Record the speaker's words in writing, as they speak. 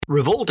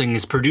Revolting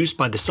is produced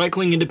by the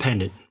Cycling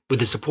Independent, with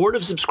the support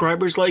of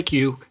subscribers like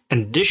you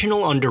and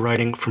additional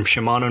underwriting from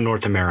Shimano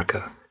North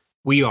America.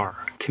 We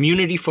are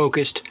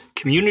community-focused,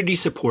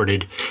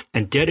 community-supported,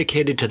 and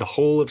dedicated to the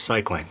whole of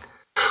cycling.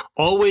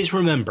 Always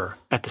remember,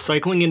 at the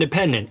Cycling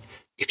Independent,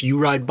 if you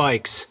ride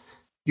bikes,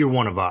 you're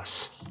one of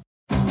us.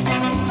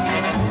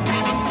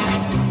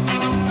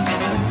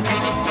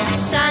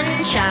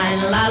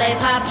 Sunshine,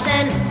 lollipops,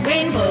 and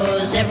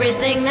rainbows.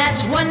 Everything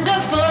that's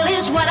wonderful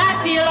is what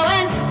I feel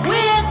when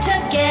we're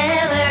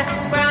together.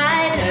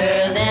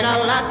 Brighter than a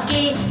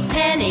lucky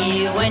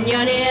penny when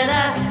you're near.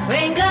 The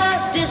rain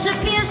goes,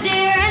 disappears,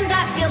 dear, and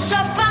I feel so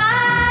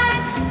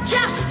fine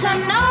just to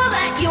know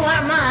that you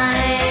are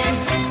mine.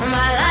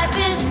 My life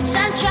is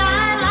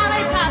sunshine,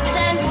 lollipops,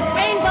 and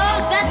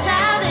rainbows. That's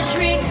how this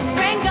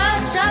refrain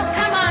goes. So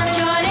come on,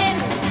 join in.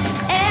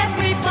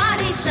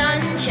 Everybody,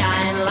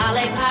 sunshine,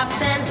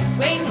 lollipops, and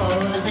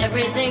rainbows.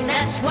 Everything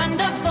that's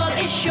wonderful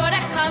is sure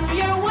to come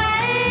your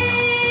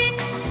way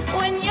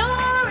when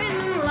you're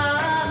in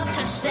love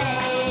to stay.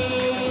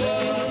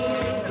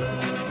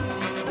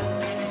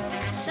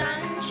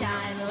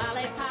 Sunshine,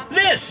 lollipops.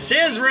 This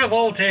is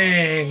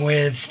Revolting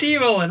with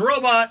Steve-O and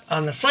Robot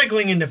on the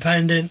Cycling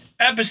Independent,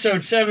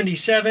 episode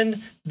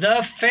 77,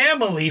 the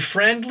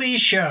family-friendly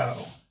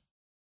show.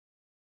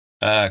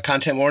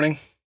 Content warning?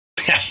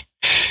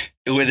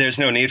 There's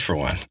no need for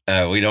one.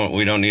 We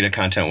don't need a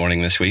content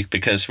warning this week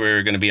because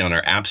we're going to be on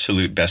our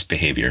absolute best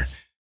behavior.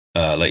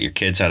 Let your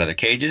kids out of their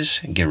cages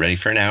and get ready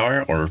for an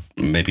hour or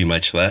maybe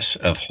much less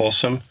of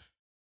wholesome,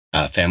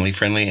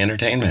 family-friendly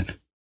entertainment.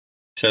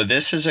 So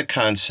this is a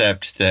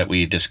concept that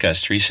we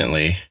discussed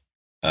recently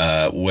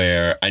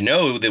where I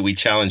know that we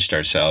challenged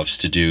ourselves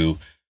to do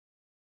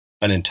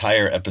an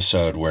entire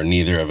episode where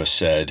neither of us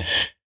said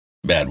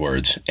bad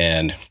words.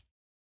 And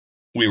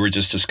we were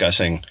just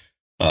discussing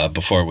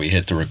before we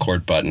hit the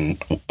record button,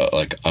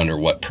 like under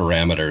what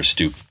parameters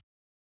do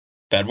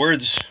bad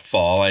words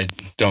fall. I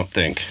don't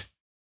think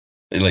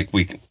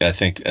I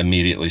think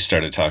immediately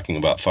started talking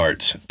about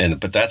farts,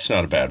 but that's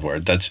not a bad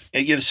word. That's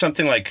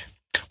something like,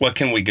 what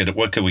could we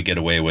get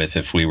away with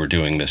if we were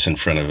doing this in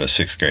front of a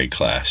 6th grade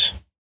class?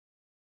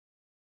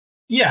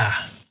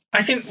 Yeah,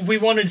 I think we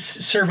wanted to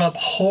serve up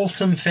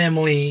wholesome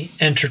family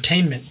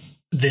entertainment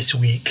this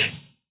week.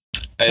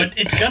 But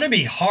it's going to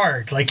be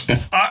hard. Like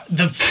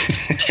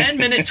the 10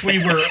 minutes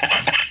we were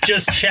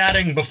just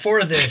chatting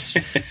before this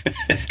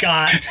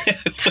got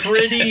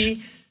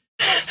pretty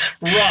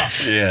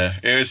rough. Yeah,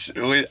 it was.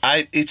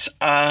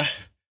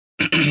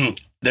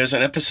 There's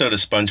an episode of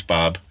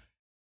SpongeBob.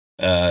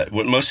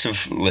 Most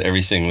of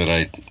everything that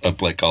I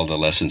like, all the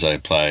lessons I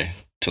apply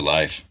to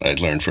life, I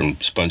learned from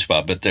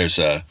SpongeBob. But there's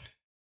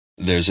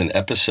an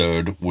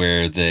episode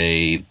where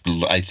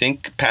I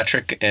think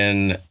Patrick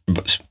and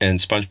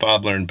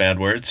SpongeBob learn bad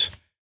words,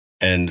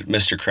 and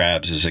Mr.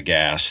 Krabs is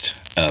aghast.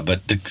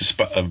 But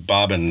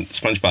Bob and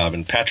SpongeBob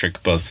and Patrick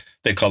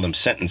they call them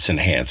sentence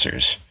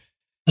enhancers.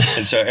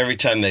 And so every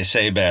time they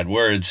say bad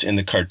words in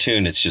the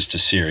cartoon, it's just a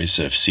series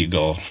of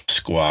seagull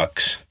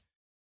squawks.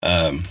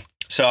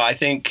 So I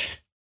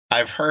think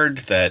I've heard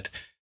that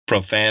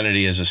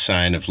profanity is a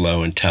sign of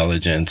low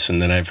intelligence, and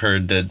then I've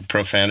heard that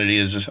profanity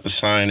is a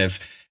sign of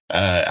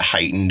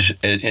heightened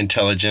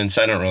intelligence.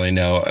 I don't really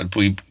know.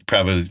 We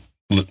probably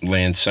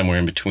land somewhere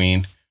in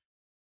between.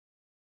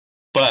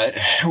 But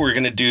we're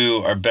going to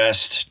do our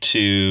best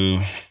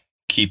to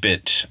keep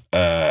it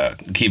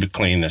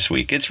clean this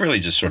week. It's really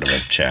just sort of a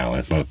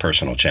challenge, a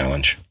personal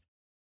challenge.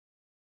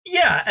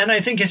 Yeah, and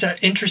I think it's an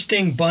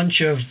interesting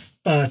bunch of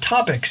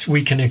topics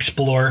we can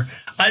explore.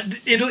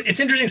 It's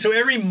interesting. So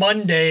every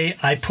Monday,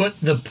 I put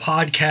the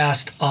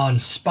podcast on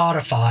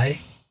Spotify,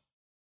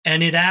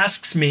 and it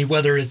asks me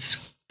whether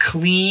it's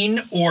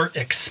clean or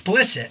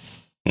explicit.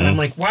 And I'm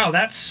like, wow,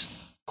 that's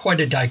quite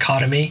a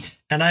dichotomy.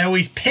 And I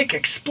always pick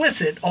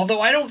explicit,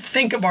 although I don't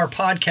think of our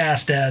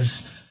podcast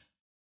as...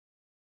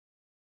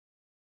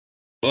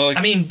 Well,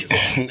 I mean,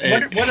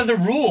 what are the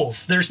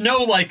rules? There's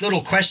no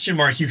little question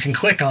mark you can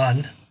click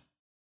on.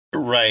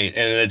 Right,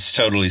 and it's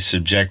totally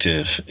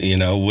subjective.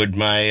 Would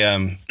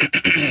my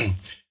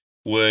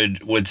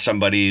would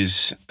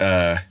somebody's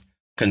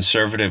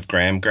conservative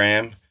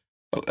Graham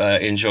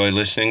enjoy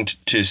listening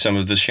to some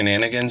of the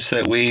shenanigans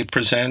that we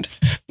present?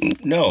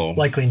 No.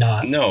 Likely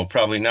not. No,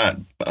 probably not.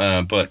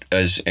 But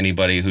as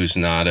anybody who's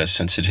not a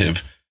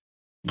sensitive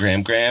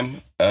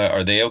Graham,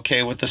 are they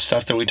okay with the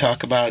stuff that we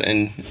talk about?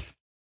 And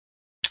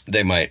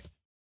they might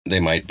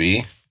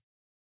be.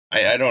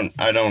 I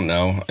don't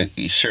know.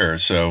 Sure.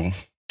 So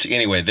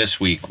anyway, this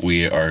week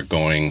we are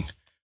going,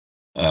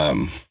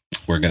 we're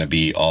going to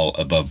be all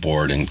above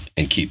board and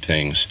keep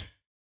things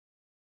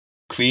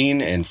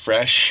clean and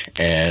fresh,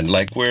 and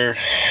like we're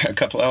a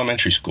couple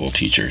elementary school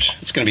teachers.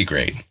 It's going to be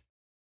great.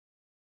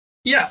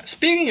 Yeah.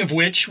 Speaking of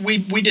which,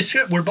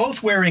 we're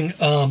both wearing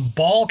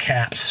ball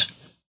caps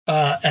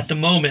at the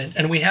moment,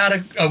 and we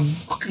had a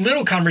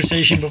little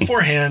conversation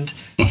beforehand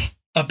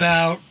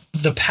about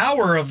the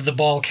power of the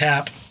ball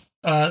cap.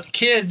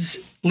 Kids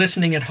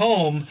listening at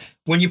home,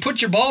 when you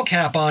put your ball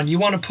cap on, you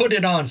want to put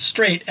it on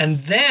straight, and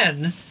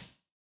then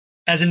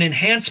as an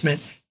enhancement,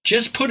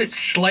 just put it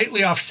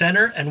slightly off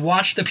center and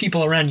watch the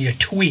people around you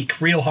tweak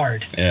real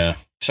hard. Yeah.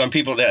 Some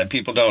people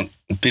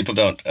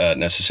don't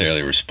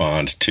necessarily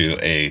respond to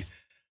a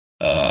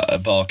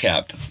ball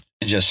cap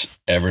just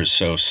ever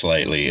so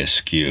slightly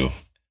askew.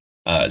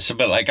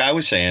 But like I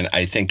was saying,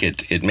 I think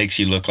it makes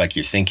you look like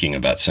you're thinking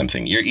about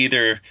something. You're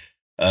either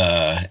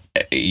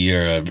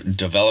you're a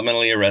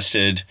developmentally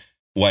arrested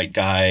white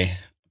guy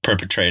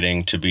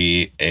perpetrating to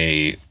be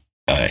a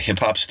hip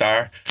hop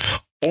star,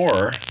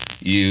 or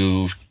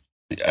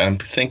I'm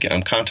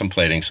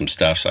contemplating some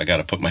stuff, so I got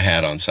to put my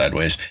hat on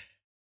sideways.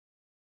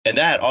 And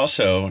that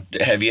also,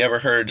 have you ever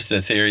heard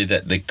the theory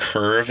that the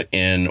curve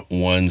in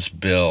one's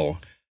bill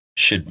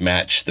should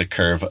match the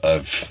curve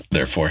of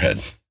their forehead?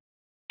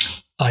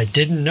 I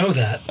didn't know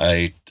that.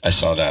 I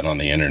saw that on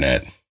the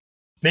internet.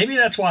 Maybe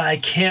that's why I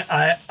can't.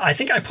 I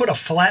think I put a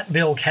flat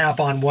bill cap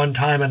on one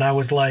time and I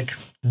was like,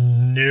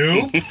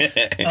 nope.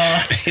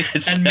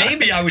 And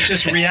maybe I was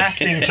just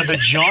reacting to the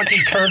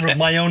jaunty curve of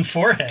my own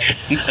forehead.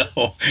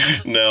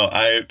 No,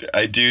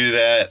 I do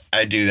that.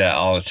 I do that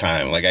all the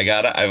time. Like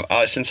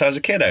since I was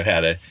a kid, I've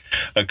had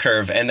a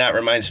curve. And that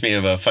reminds me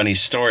of a funny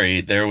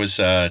story. There was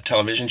a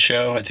television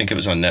show, I think it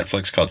was on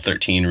Netflix, called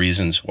 13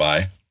 Reasons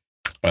Why.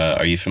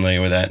 Are you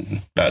familiar with that?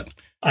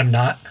 I'm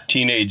not.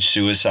 Teenage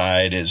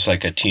suicide is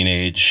like a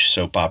teenage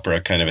soap opera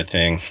kind of a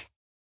thing.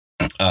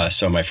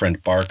 So my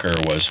friend Barker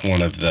was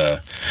one of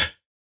the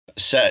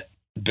set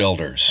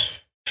builders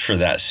for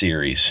that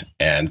series.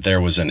 And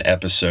there was an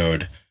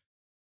episode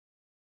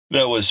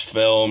that was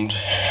filmed.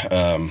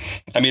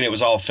 It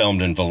was all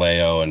filmed in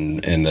Vallejo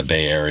and in the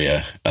Bay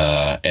Area.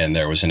 And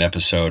there was an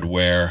episode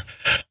where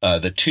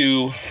the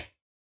two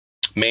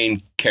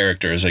main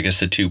characters, I guess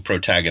the two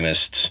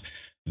protagonists,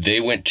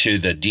 they went to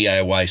the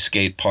DIY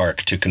skate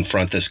park to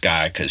confront this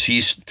guy because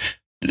he's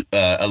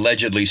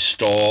allegedly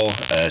stole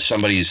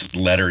somebody's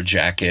leather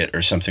jacket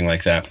or something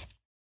like that.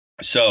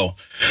 So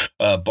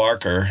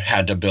Barker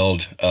had to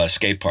build a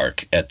skate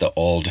park at the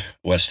old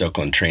West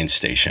Oakland train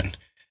station.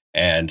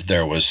 And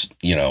there was,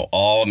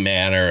 all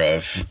manner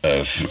of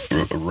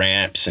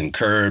ramps and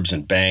curbs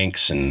and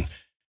banks. And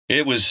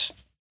it was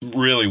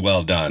really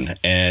well done.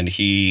 And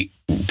he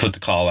put the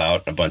call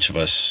out. A bunch of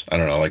us, I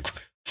don't know, like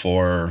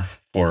four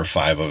or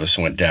five of us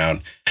went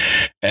down,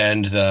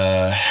 and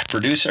the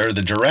producer or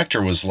the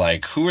director was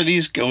like, who are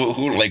these,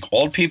 who like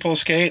old people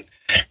skate?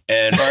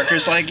 And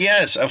Barker's like,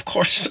 yes, of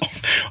course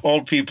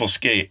old people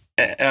skate.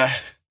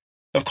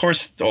 Of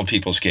course old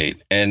people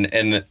skate. And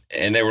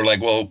they were like,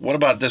 well, what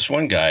about this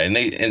one guy?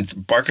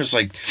 And Barker's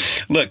like,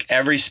 look,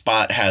 every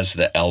spot has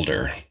the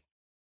elder,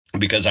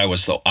 because I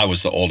was the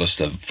oldest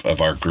of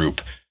our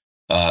group.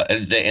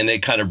 And they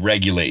kind of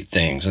regulate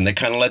things, and they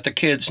kind of let the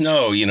kids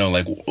know,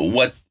 like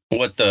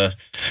what the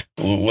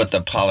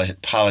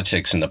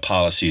politics and the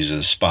policies of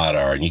the spot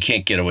are, and you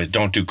can't get away.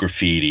 Don't do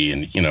graffiti,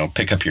 and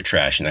pick up your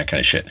trash and that kind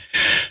of shit.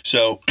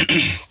 So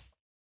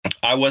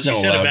I wasn't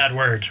allowed. You said a bad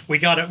word. We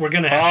got it. We're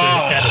gonna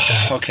have to edit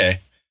that.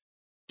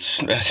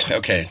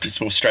 Okay.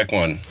 We'll strike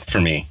one for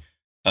me.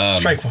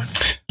 Strike one.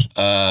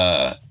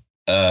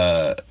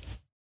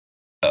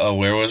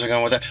 Where was I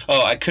going with that?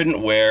 I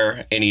couldn't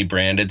wear any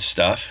branded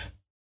stuff.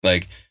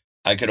 Like,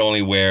 I could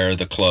only wear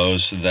the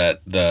clothes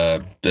that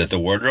the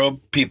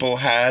wardrobe people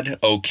had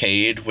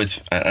okayed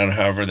with, I don't know,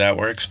 however that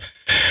works.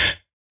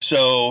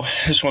 So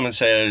this woman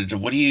said,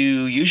 what do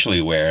you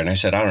usually wear? And I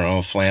said, I don't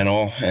know,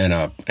 flannel and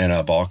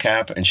a ball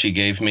cap. And she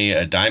gave me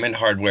a Diamond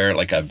Hardware,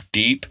 like a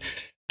deep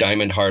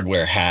Diamond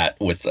Hardware hat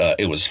with,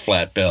 it was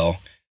flat bill.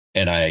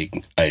 And I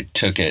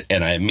took it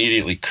and I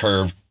immediately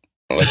curled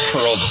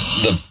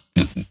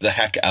the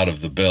heck out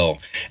of the bill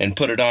and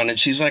put it on, and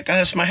she's like,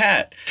 that's my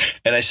hat.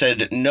 And I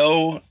said,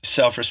 no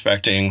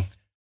self-respecting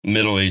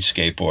middle-aged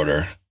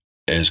skateboarder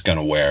is going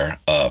to wear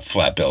a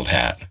flat-billed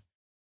hat.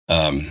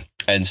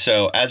 And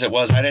so as it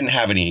was, I didn't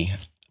have any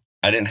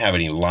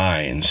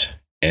lines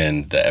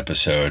in the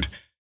episode.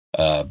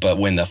 But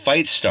when the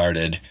fight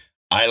started,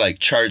 I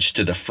charged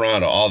to the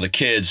front of all the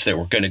kids that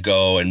were going to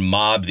go and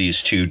mob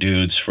these two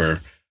dudes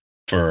for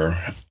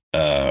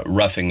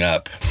roughing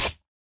up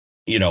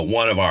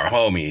one of our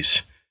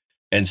homies.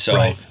 And so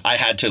right. I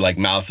had to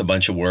mouth a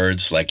bunch of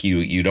words. Like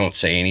you don't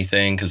say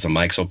anything because the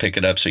mics will pick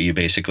it up. So you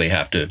basically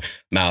have to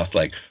mouth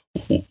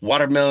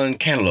watermelon,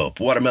 cantaloupe,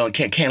 watermelon,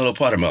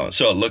 cantaloupe, watermelon.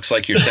 So it looks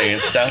like you're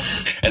saying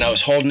stuff. And I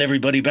was holding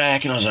everybody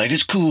back and I was like,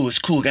 it's cool,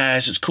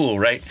 guys. It's cool.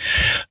 Right.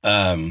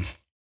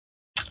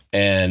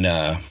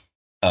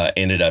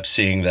 Ended up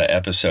seeing the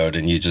episode,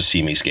 and you just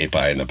see me skate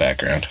by in the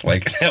background.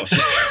 That was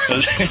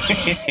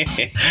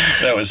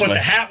but the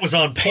hat was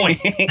on point.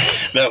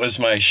 That was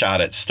my shot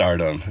at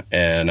stardom.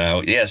 And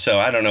so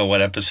I don't know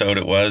what episode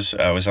it was.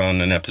 I was on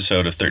an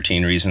episode of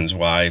 13 Reasons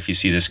Why. If you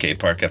see the skate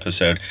park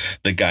episode,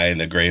 the guy in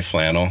the gray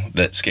flannel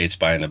that skates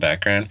by in the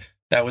background,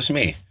 that was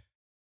me.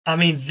 I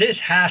mean, this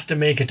has to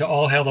make it to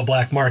All Hail the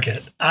Black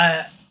Market.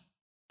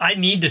 I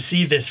need to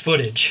see this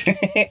footage.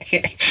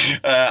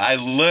 I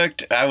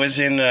was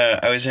in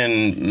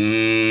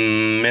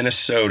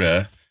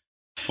Minnesota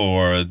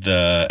for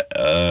the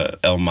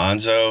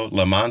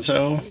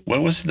Lamonzo.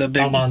 What was the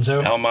big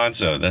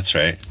Almanzo? That's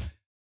right.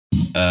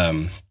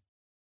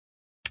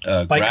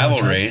 Gravel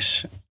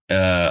race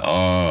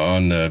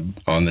on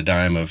the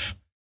dime of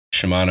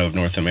Shimano of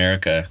North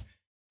America,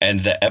 and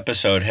the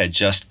episode had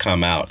just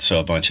come out, so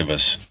a bunch of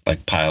us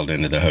like piled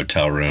into the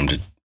hotel room to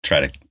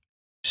try to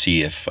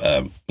see if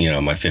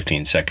my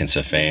 15 seconds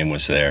of fame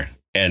was there.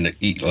 And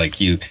if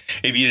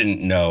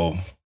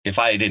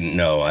I didn't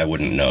know, I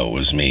wouldn't know it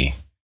was me.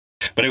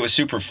 But it was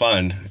super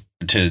fun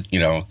to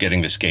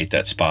getting to skate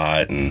that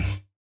spot, and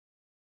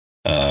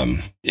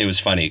it was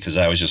funny because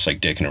I was just like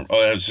dicking.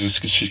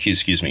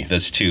 Excuse me,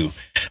 that's two.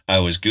 I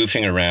was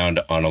goofing around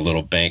on a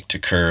little bank to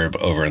curb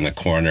over in the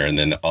corner, and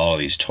then all of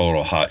these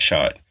total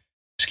hotshot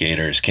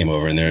skaters came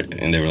over, and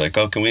they were like,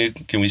 "Oh, can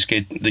we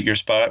skate your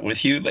spot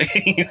with you?"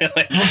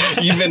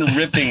 You've been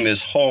ripping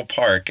this whole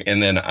park,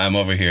 and then I'm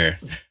over here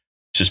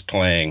just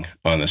playing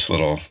on this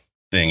little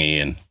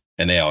thingy,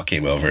 and they all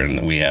came over,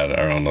 and we had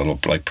our own little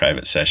like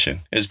private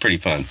session. It was pretty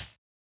fun.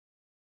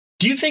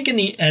 Do you think in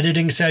the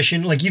editing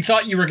session, like you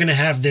thought you were going to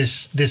have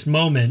this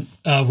moment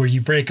where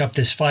you break up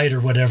this fight or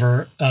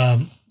whatever?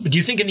 Do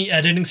you think in the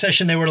editing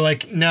session they were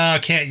like, "No,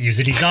 can't use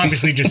it. He's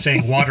obviously just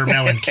saying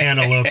watermelon,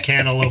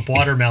 cantaloupe,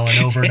 watermelon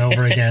over and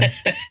over again."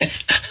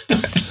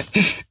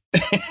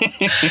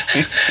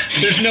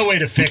 There's no way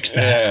to fix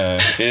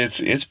that. Yeah,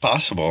 it's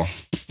possible.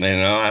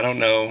 I don't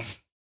know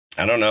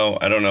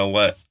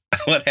what.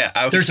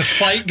 There's a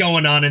fight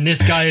going on, and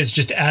this guy is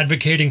just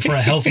advocating for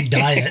a healthy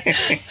diet.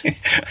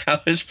 I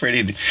was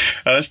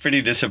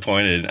pretty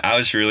disappointed. I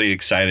was really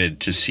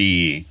excited to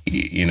see,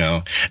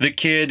 the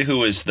kid who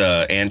was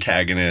the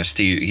antagonist.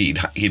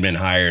 He'd been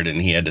hired, and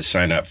he had to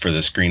sign up for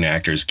the Screen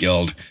Actors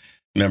Guild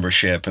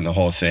membership and the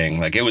whole thing.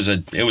 Like it was a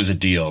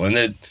deal. And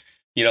then,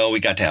 we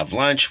got to have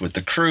lunch with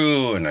the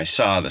crew, and I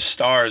saw the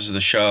stars of the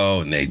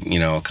show, and they,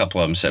 a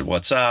couple of them said,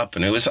 "What's up?"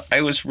 And it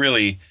was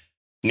really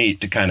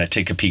neat to kind of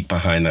take a peek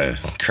behind the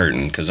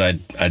curtain, because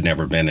I'd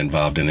never been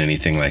involved in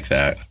anything like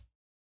that.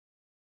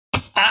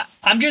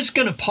 I'm just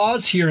going to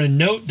pause here and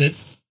note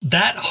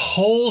that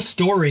whole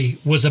story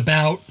was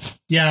about,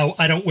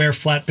 I don't wear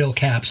flat bill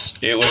caps.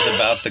 It was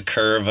about the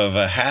curve of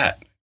a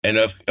hat. And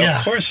of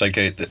course, like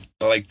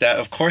that,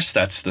 of course,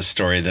 that's the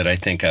story that I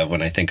think of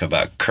when I think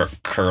about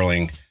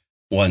curling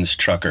one's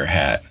trucker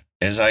hat.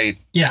 I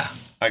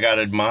got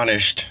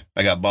admonished,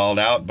 I got bawled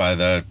out by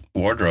the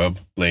wardrobe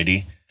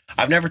lady.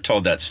 I've never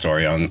told that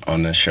story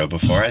on this show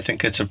before. I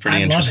think it's a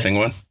pretty interesting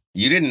one.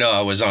 You didn't know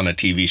I was on a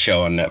TV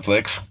show on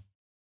Netflix?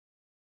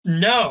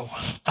 No,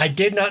 I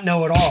did not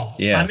know at all.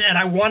 Yeah. And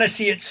I want to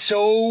see it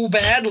so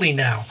badly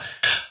now.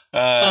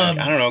 I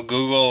don't know.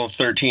 Google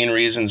 13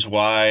 Reasons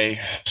Why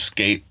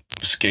skate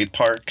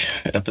park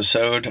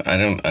episode. I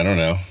don't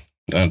know.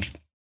 I'm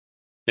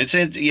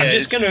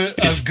just gonna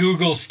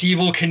Google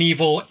Stevel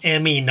Knievel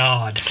Emmy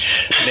nod.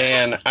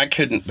 Man, I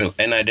couldn't,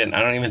 and I didn't.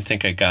 I don't even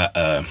think I got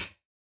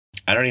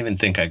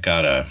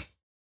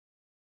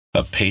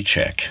a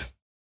paycheck.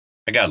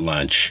 I got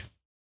lunch.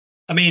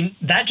 I mean,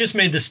 that just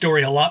made the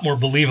story a lot more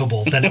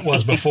believable than it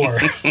was before.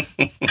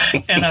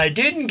 And I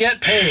didn't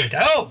get paid.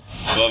 Oh!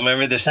 Well,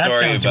 remember the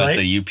story about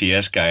the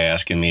UPS guy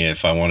asking me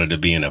if I wanted to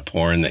be in a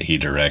porn that he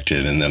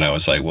directed, and then I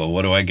was like, well,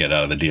 what do I get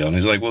out of the deal? And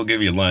he's like, we'll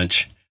give you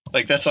lunch.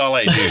 Like, that's all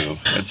I do.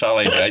 That's all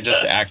I do. I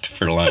just act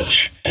for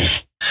lunch.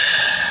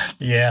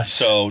 Yes.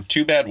 So,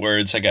 2 bad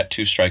words. I got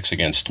 2 strikes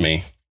against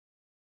me.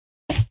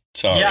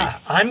 Sorry. Yeah,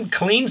 I'm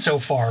clean so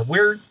far.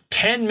 We're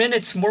 10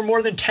 minutes. We're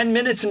more than 10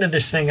 minutes into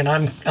this thing, and I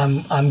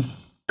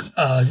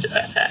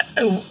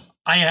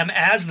am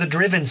as the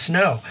driven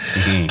snow.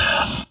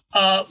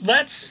 Mm-hmm.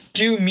 Let's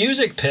do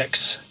music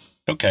picks.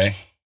 Okay.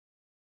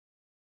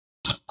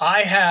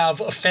 I have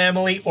a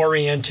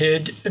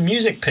family-oriented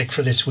music pick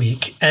for this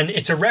week, and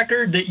it's a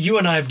record that you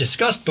and I have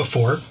discussed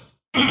before,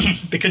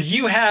 because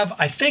you have,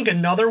 I think,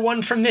 another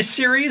one from this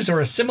series or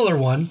a similar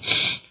one.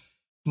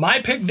 My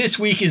pick this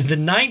week is the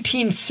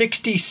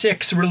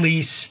 1966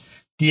 release,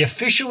 The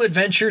Official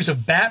Adventures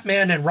of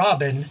Batman and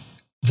Robin,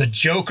 The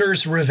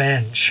Joker's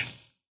Revenge.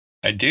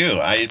 I do.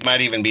 It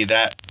might even be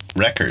that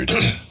record.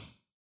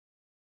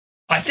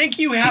 I think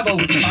you have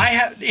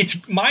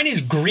mine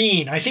is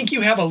green. I think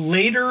you have a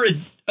later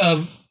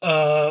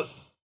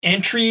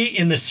entry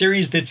in the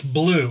series that's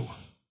blue.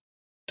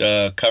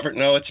 The cover,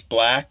 no, it's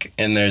black,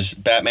 and there's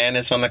Batman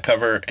is on the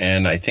cover,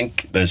 and I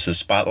think there's a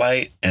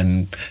spotlight,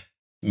 and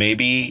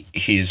maybe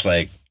he's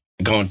like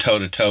going toe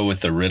to toe with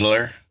the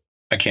Riddler.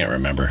 I can't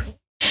remember,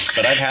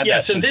 but I've had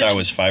that since I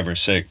was 5 or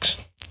 6.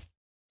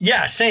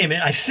 Yeah, same.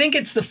 I think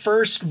it's the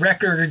first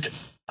record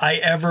I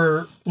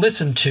ever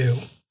listened to,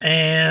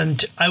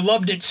 and I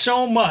loved it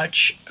so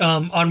much.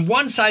 On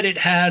one side, it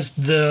has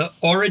the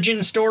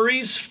origin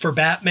stories for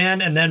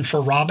Batman and then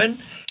for Robin,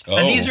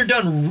 and these are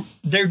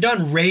they're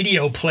done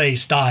radio play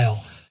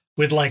style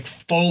with like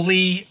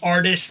Foley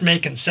artists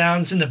making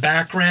sounds in the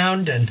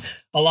background and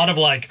a lot of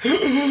like,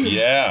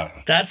 yeah,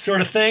 that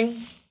sort of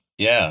thing.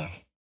 Yeah.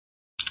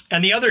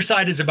 And the other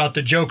side is about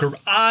the Joker.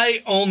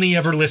 I only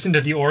ever listened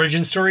to the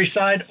origin story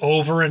side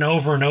over and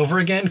over and over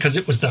again because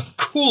it was the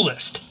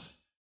coolest.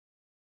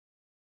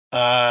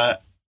 I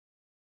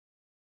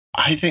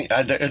think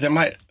there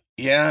might,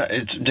 yeah,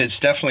 it's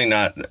definitely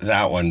not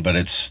that one,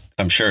 but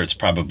I'm sure it's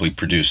probably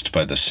produced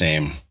by the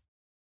same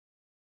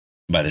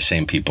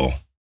people.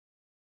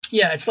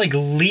 Yeah, it's like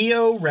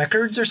Leo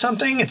Records or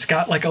something. It's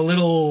got like a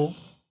little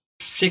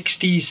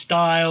 60s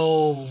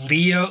style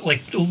Leo,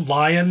 like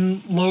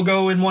lion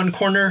logo in one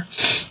corner.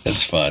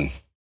 It's fun.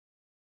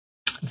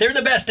 They're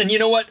the best. And you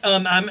know what?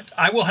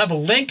 I will have a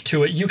link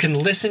to it. You can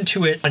listen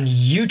to it on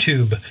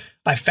YouTube.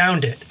 I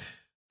found it.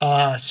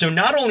 So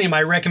not only am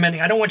I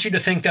recommending, I don't want you to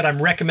think that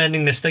I'm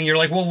recommending this thing. You're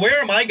like, well,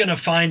 where am I going to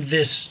find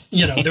this?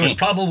 You know, there was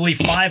probably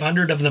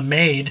 500 of them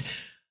made.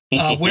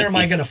 Where am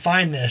I going to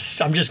find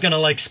this? I'm just going to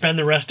like spend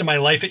the rest of my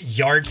life at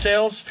yard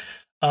sales.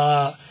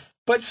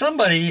 But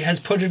somebody has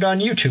put it on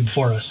YouTube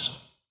for us.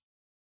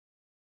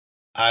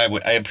 I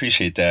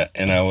appreciate that,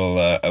 and I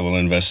will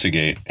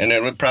investigate. And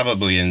it would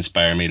probably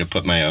inspire me to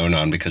put my own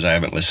on because I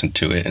haven't listened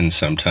to it in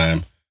some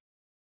time.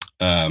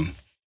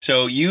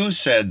 So you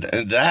said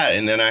that,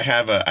 and then I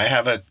have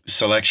a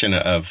selection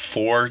of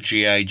 4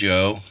 G.I.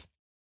 Joe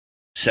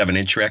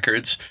 7-inch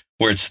records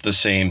where it's the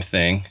same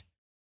thing.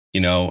 You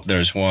know,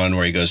 there's one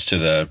where he goes to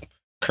the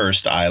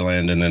Cursed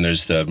Island, and then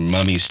there's the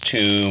Mummy's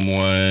Tomb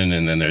one,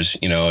 and then there's,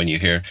 you know, and you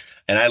hear,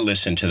 and I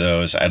listened to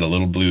those. I had a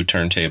little blue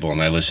turntable,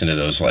 and I listened to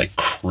those like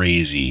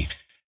crazy.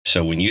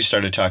 So when you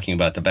started talking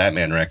about the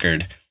Batman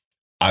record,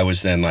 I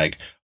was then like,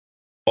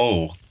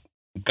 oh,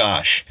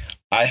 gosh,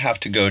 I have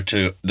to go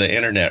to the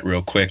internet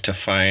real quick to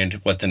find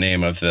what the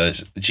name of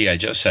the G.I.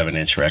 Joe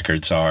 7-inch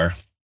records are,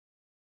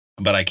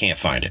 but I can't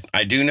find it.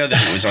 I do know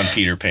that it was on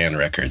Peter Pan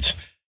Records.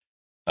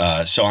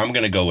 So I'm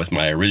going to go with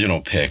my original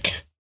pick,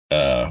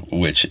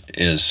 which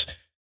is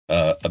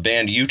a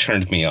band you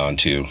turned me on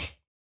to,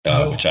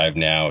 which I've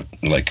now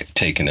like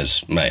taken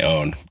as my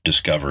own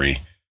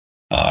discovery.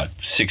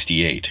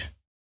 68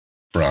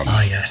 from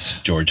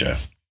Georgia.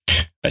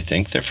 I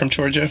think they're from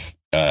Georgia.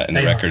 And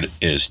the record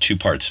is 2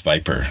 Parts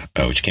Viper,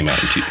 which came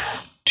out in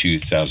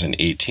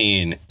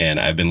 2018. And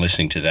I've been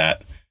listening to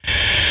that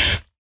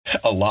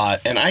a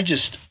lot. And I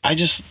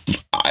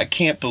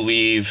can't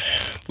believe,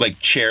 like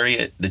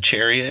the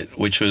Chariot,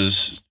 which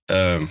was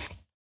the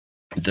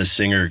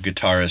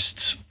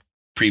singer-guitarist's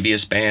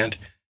previous band.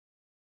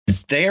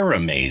 They're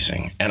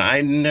amazing. And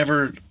I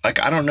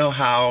don't know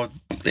how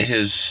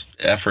his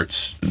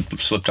efforts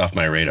slipped off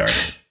my radar.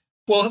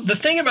 Well, the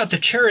thing about the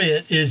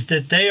Chariot is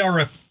that they are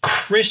a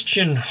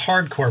Christian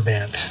hardcore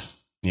band.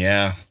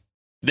 Yeah.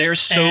 They're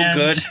so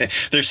good.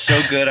 They're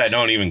so good, I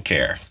don't even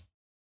care.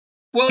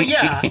 Well,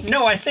 yeah.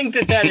 No, I think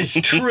that is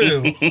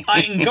true.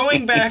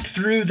 Going back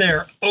through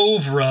their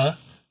oeuvre,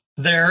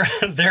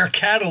 their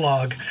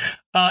catalog,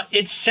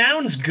 it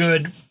sounds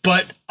good,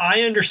 but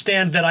I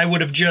understand that I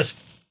would have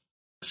just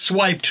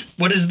swiped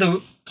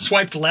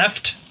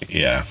left?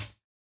 Yeah.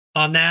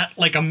 On that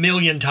like a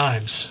million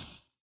times.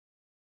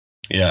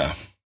 Yeah.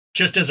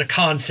 Just as a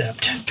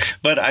concept.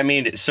 But I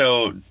mean,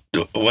 so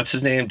what's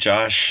his name?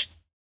 Josh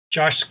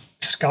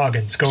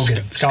Scoggin.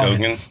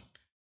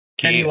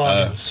 Kenny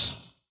Loggins.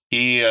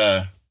 He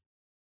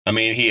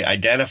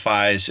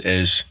identifies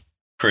as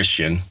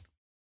Christian.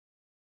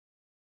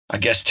 I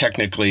guess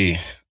technically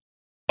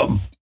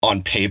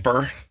on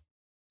paper,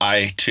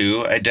 I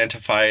too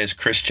identify as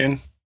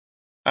Christian.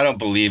 I don't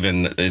believe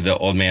in the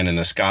old man in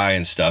the sky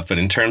and stuff, but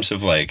in terms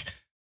of like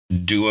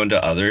do unto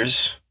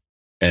others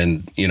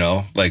and, you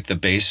know, like the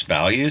base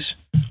values,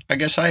 I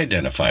guess I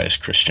identify as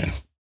Christian.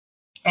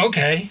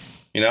 Okay.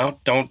 You know,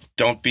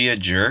 don't be a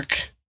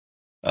jerk.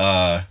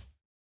 Don't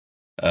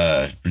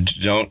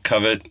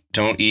covet,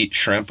 don't eat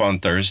shrimp on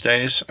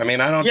Thursdays. I mean,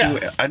 I do all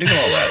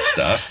that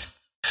stuff.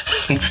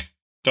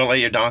 Don't let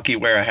your donkey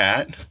wear a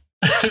hat.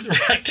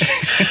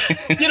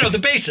 Right. You know, the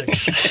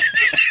basics.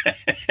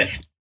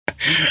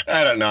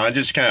 I don't know.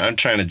 I'm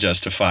trying to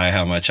justify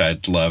how much I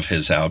love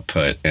his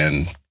output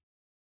and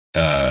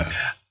how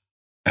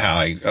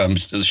I'm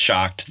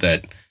shocked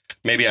that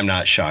maybe I'm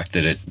not shocked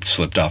that it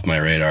slipped off my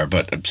radar,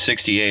 but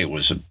 68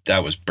 was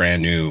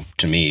brand new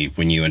to me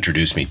when you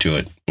introduced me to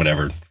it,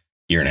 whatever,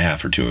 year and a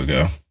half or 2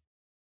 ago.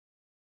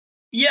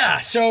 Yeah,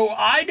 so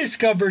I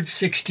discovered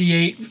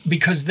 68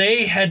 because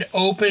they had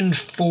opened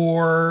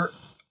for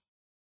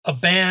a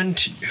band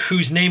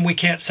whose name we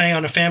can't say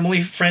on a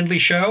family-friendly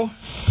show.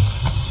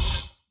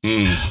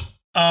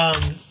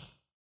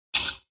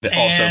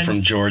 Also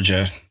from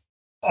Georgia.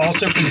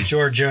 Also from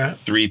Georgia.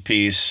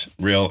 3-piece,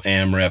 real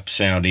AMREP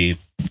soundy,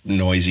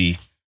 noisy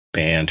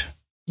band.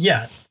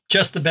 Yeah,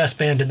 just the best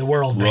band in the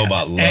world.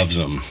 Robot loves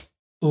them.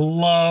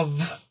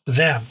 Love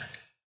them.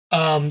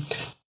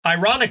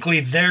 Ironically,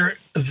 their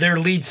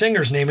lead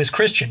singer's name is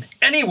Christian.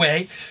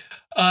 Anyway,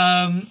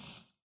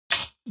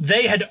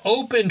 they had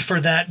opened for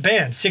that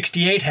band,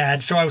 68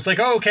 had, so I was like,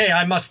 oh, okay,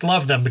 I must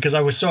love them because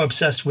I was so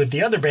obsessed with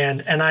the other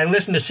band, and I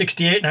listened to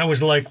 68 and I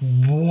was like,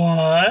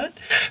 what?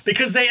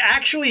 Because they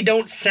actually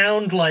don't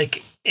sound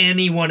like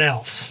anyone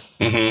else.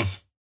 Mm-hmm.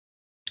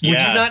 Would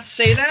you not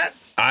say that?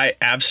 I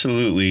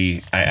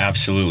absolutely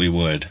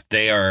would.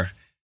 They are.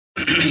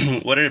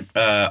 What did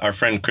our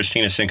friend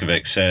Christina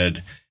Sinkovic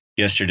said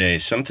yesterday?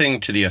 Something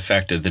to the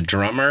effect of the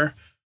drummer.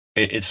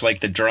 It's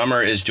like the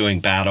drummer is doing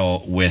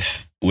battle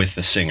with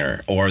the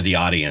singer or the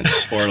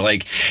audience, or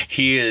like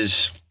he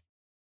is.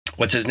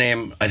 What's his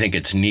name? I think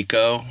it's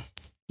Nico.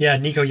 Yeah,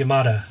 Nico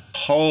Yamada.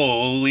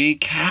 Holy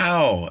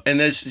cow! And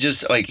there's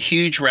just like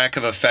huge rack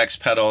of effects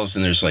pedals,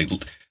 and there's like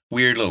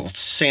weird little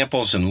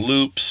samples and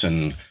loops,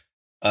 and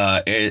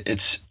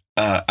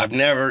I've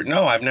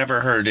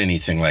never heard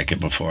anything like it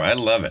before. I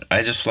love it.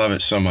 I just love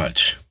it so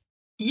much.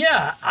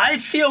 Yeah, I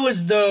feel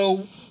as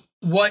though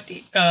what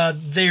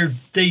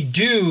they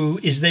do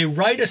is they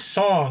write a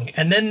song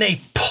and then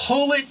they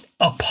pull it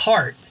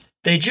apart.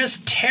 They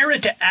just tear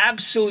it to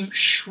absolute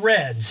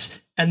shreds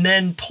and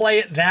then play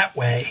it that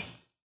way.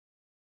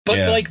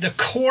 But like the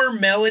core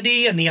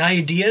melody and the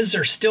ideas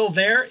are still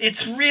there.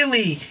 It's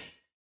really,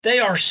 they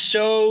are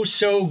so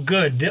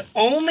good. The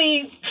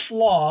only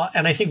flaw,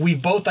 and I think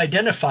we've both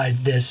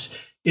identified this,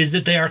 is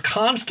that they are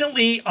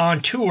constantly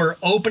on tour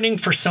opening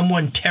for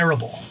someone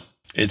terrible.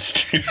 It's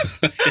true.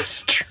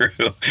 It's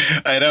true.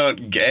 I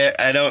don't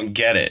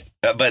get it.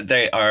 But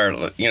they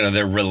are,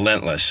 they're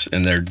relentless,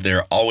 and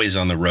they're always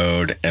on the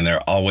road, and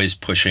they're always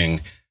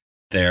pushing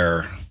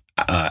their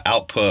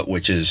output,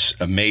 which is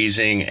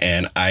amazing.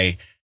 And I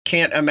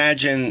can't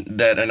imagine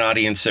that an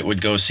audience that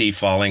would go see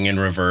Falling in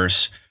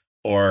Reverse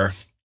or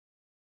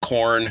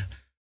Korn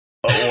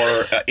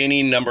or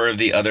any number of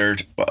the other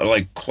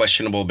like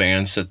questionable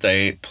bands that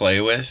they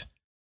play with.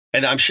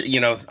 And I'm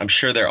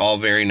sure they're all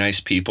very nice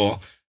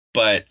people,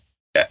 but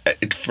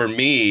for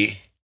me,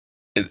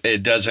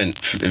 it doesn't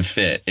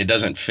fit. It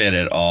doesn't fit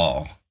at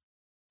all.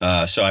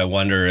 So I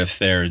wonder if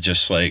they're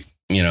just like,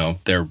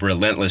 they're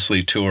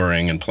relentlessly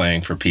touring and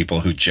playing for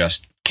people who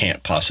just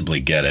can't possibly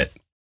get it.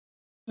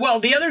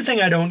 Well, the other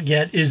thing I don't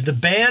get is the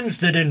bands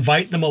that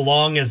invite them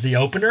along as the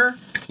opener.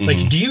 Mm-hmm.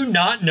 Like, do you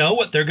not know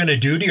what they're going to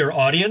do to your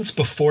audience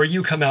before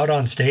you come out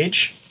on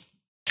stage?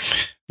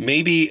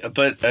 Maybe,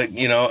 but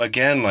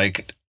again,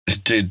 like,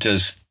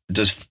 does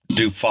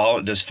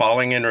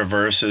Falling in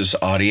Reverse's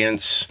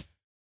audience,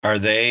 are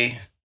they?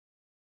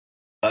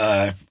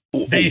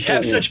 They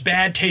have such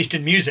bad taste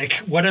in music.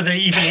 What are they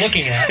even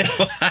looking at?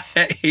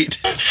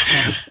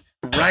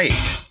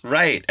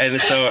 Right.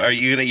 And so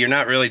you're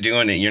not really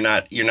doing it. You're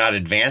not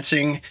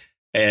advancing,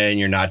 and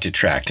you're not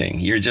detracting.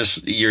 You're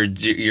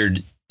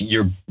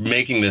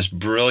making this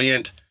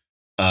brilliant,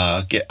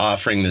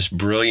 offering this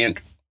brilliant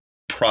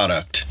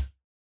product,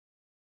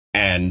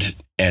 and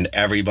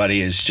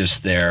everybody is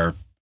just there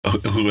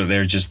who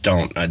they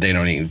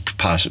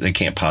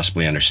can't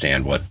possibly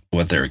understand what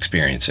they're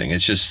experiencing.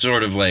 It's just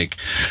sort of like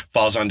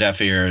falls on deaf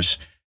ears,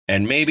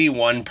 and maybe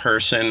one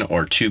person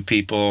or two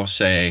people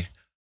say,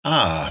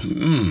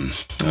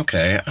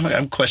 okay,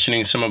 I'm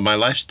questioning some of my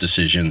life's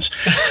decisions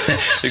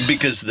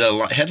because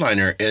the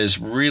headliner is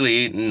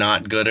really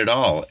not good at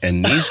all.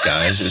 And these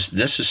guys,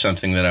 this is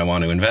something that I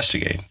want to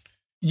investigate.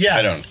 Yeah.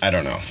 I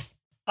don't know.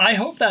 I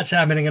hope that's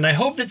happening. And I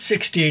hope that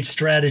 68's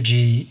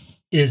strategy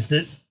is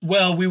that,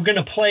 well, we're going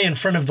to play in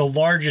front of the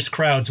largest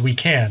crowds we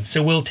can.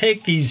 So we'll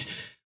take these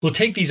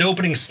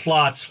opening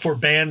slots for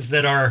bands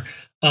that are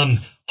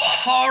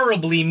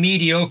horribly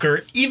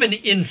mediocre, even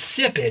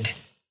insipid.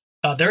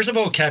 There's a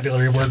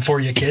vocabulary word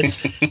for you,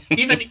 kids.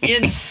 Even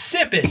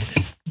insipid,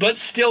 but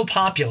still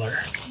popular.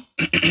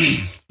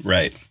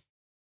 Right.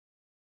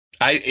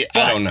 I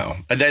don't know.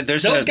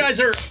 Those guys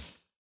are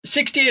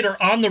 68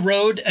 are on the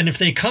road, and if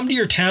they come to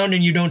your town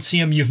and you don't see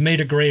them, you've made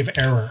a grave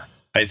error.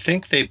 I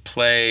think they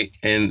play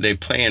in.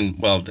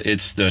 Well,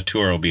 it's the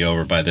tour will be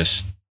over by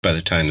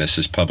the time this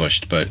is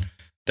published, but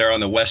they're on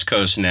the West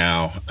Coast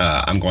now.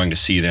 I'm going to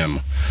see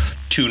them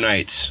 2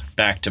 nights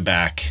back to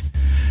back.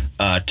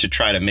 To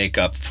try to make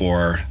up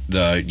for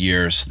the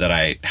years that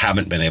I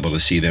haven't been able to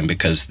see them,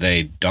 because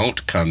they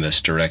don't come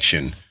this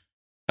direction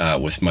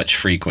with much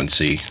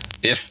frequency.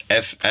 If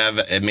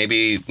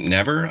maybe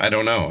never, I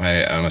don't know.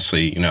 I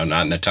honestly,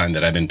 not in the time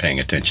that I've been paying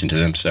attention to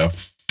them. So,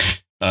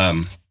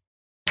 2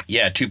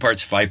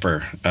 Parts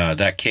Viper,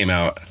 that came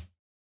out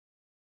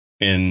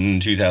in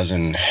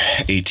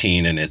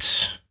 2018, and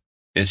it's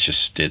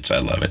I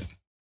love it.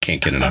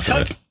 Can't get enough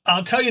of it.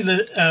 I'll tell you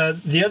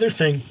the other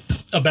thing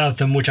about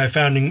them, which I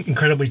found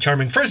incredibly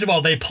charming. First of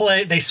all, they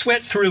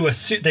sweat through a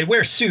suit. They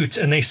wear suits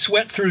and they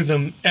sweat through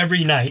them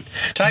every night.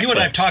 You and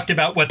I've talked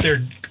about what their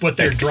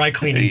dry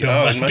cleaning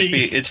bill must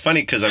be. It's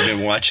funny because I've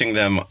been watching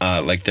them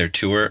like their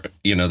tour.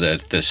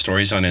 The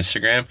stories on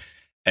Instagram,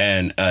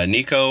 and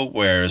Nico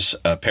wears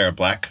a pair of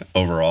black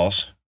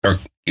overalls, or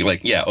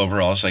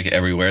overalls like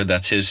everywhere.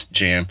 That's his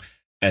jam.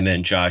 And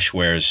then Josh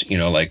wears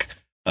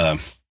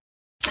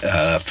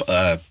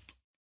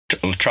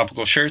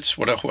tropical shirts,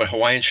 what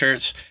Hawaiian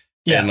shirts.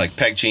 Yeah. And like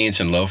peg jeans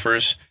and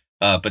loafers.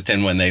 But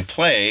then when they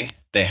play,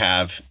 they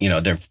have,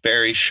 they're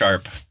very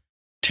sharp,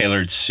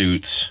 tailored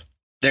suits.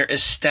 Their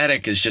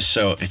aesthetic is just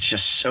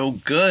so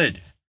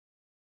good.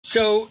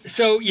 So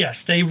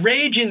yes, they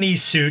rage in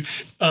these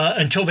suits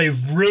until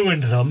they've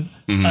ruined them.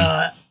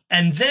 Mm-hmm.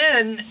 And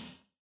then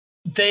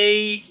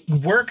they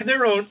work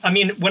their own. I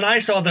mean, when I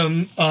saw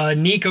them,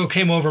 Nico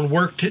came over and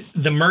worked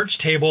the merch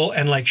table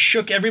and like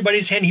shook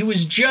everybody's hand. He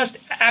was just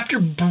after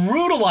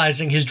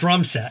brutalizing his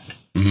drum set,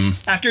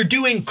 after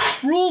doing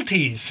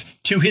cruelties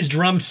to his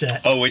drum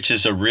set. Oh, which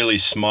is a really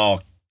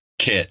small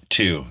kit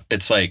too.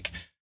 It's like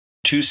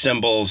 2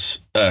 cymbals,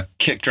 a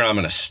kick drum,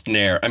 and a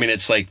snare. I mean,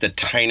 it's like the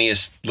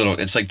tiniest little.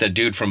 It's like the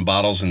dude from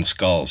Bottles and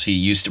Skulls. He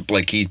used to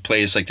he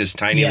plays like this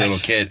tiny little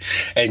kit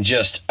and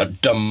just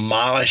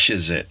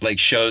demolishes it. Like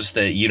shows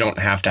that you don't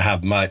have to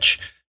have much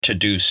to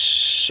do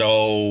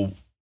so.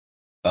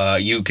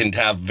 You can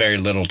have very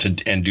little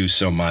and do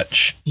so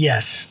much.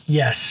 Yes.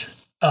 And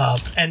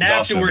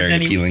it's afterwards,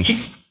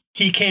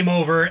 he came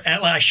over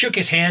and I shook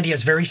his hand. He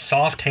has very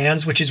soft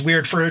hands, which is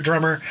weird for a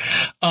drummer.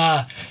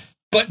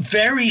 But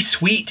very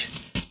sweet,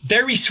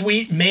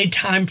 made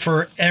time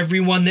for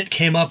everyone that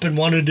came up and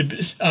wanted to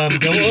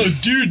go, oh,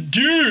 dude,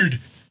 that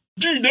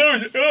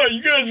was,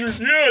 you guys are,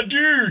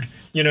 dude.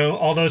 You know,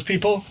 all those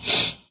people.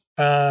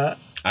 I'm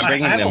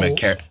bringing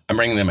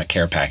them a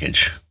care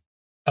package.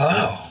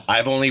 Oh.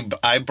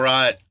 I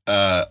brought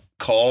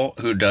Cole,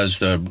 who does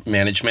the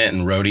management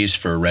and roadies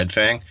for Red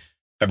Fang.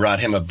 I brought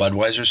him a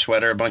Budweiser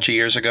sweater a bunch of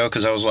years ago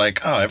because I was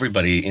like, oh,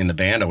 everybody in the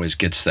band always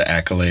gets the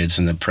accolades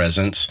and the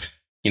presents,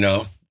 you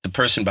know. The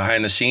person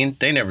behind the scene,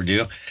 they never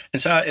do. And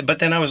so, but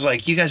then I was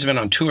like, you guys have been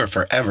on tour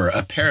forever.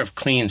 A pair of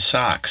clean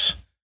socks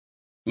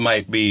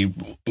might be,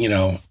 you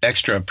know,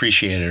 extra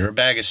appreciated. Or a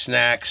bag of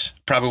snacks.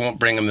 Probably won't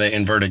bring them the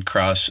inverted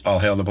cross, all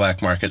hail the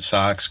black market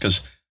socks,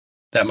 because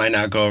that might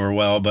not go over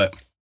well. But,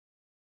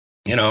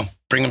 you know,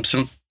 bring them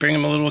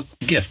a little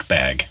gift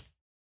bag.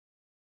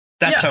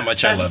 That's how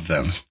much I love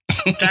them.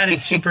 That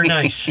is super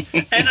nice.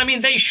 And I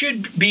mean, they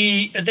should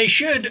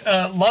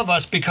love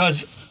us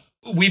because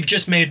we've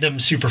just made them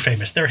super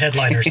famous. They're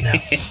headliners now.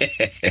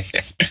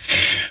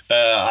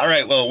 All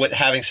right. Well,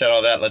 having said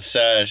all that, let's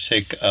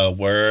take a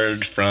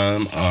word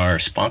from our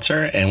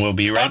sponsor, and we'll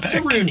be right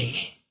back.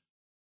 Rooney.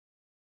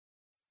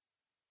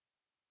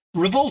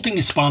 Revolting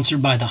is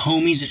sponsored by the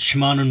homies at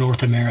Shimano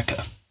North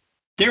America.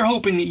 They're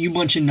hoping that you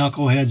bunch of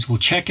knuckleheads will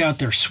check out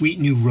their sweet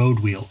new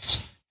road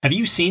wheels. Have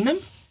you seen them?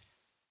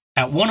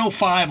 At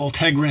 105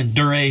 Ultegra and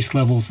Dura-Ace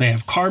levels, they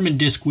have carbon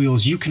disc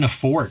wheels you can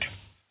afford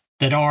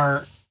that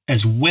are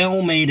as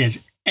well made as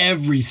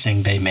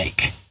everything they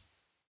make.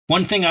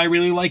 One thing I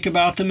really like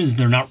about them is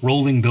they're not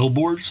rolling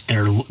billboards.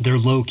 They're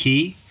low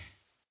key.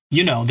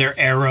 You know, they're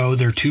aero,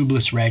 they're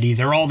tubeless ready.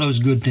 They're all those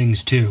good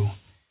things too.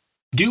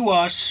 Do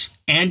us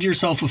and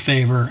yourself a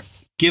favor.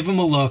 Give them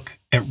a look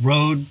at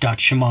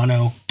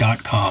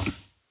road.shimano.com.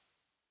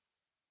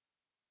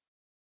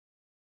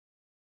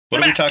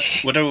 What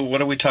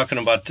are we talking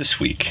about this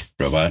week,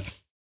 Robot?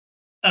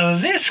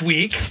 This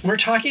week, we're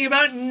talking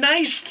about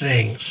nice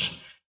things.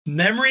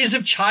 Memories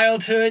of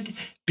childhood,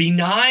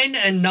 benign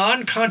and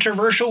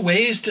non-controversial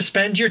ways to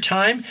spend your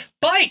time,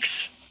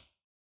 bikes,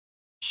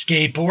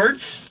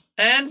 skateboards,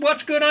 and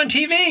what's good on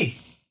TV.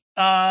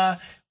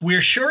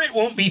 We're sure it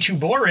won't be too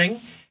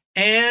boring,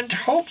 and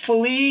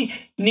hopefully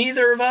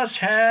neither of us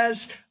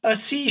has a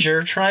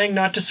seizure trying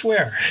not to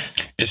swear.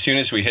 As soon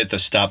as we hit the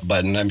stop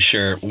button, I'm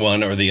sure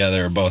one or the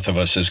other or both of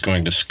us is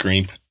going to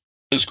scream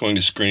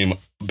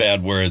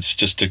bad words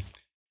just to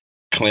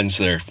cleanse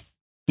their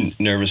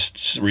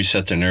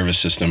reset their nervous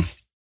system.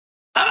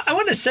 I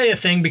want to say a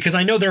thing because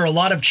I know there are a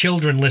lot of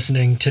children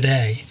listening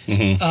today.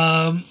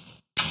 Mm-hmm.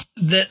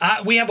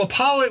 We have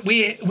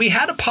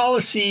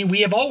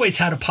always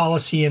had a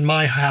policy in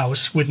my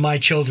house with my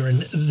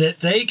children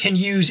that they can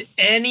use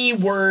any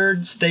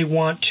words they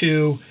want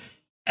to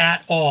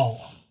at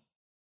all,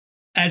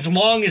 as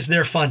long as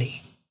they're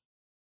funny.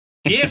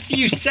 If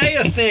you say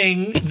a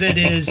thing that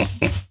is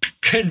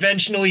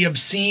conventionally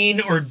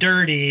obscene or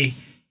dirty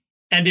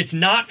and it's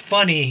not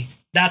funny,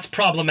 that's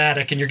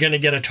problematic and you're going to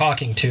get a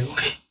talking to.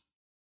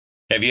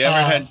 Have you ever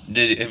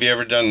have you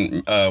ever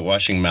done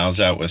washing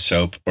mouths out with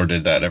soap, or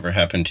did that ever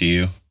happen to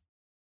you?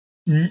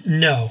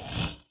 No.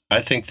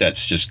 I think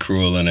that's just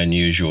cruel and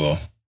unusual.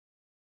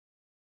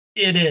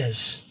 It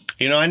is.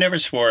 You know, I never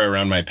swore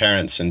around my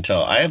parents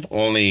until I have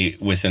only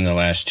within the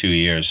last 2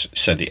 years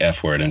said the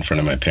F word in front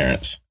of my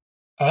parents.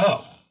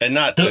 Oh. And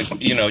not,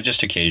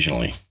 just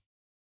occasionally.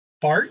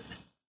 Fart?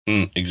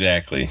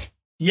 Exactly.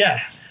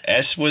 Yeah.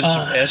 S was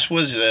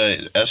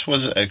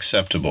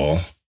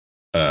acceptable,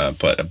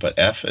 but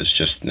F is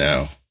just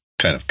now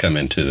kind of come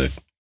into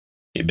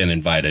you've been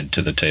invited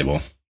to the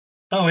table.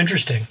 Oh,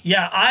 interesting.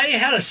 Yeah, I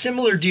had a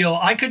similar deal.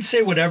 I could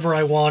say whatever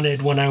I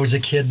wanted when I was a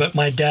kid, but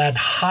my dad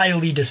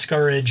highly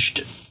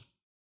discouraged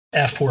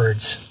F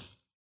words.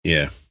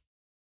 Yeah.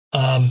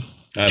 I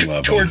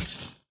love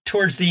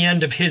towards the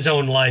end of his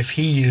own life,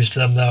 he used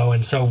them though,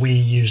 and so we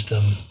used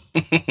them.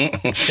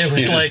 It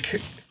was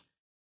like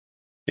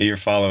you're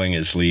following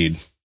his lead.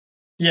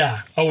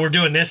 Yeah. Oh, we're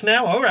doing this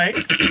now? All right.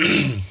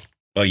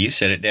 Well, you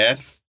said it, Dad.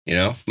 You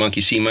know,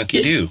 monkey see,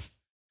 monkey do.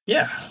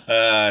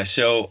 Yeah.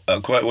 So we're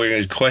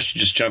going to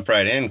just jump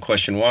right in.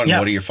 Question one,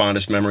 What are your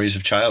fondest memories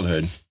of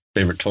childhood?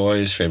 Favorite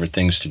toys, favorite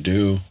things to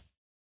do?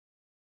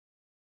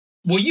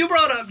 Well, you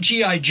brought up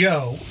G.I.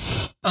 Joe.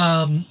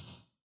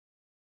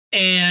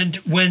 And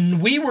when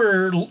we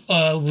were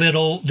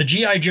little, the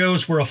G.I.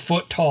 Joes were a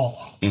foot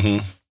tall.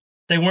 Mm-hmm.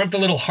 They weren't the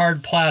little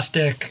hard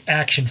plastic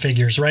action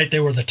figures, right? They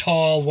were the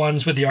tall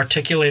ones with the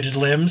articulated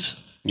limbs.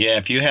 Yeah,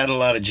 if you had a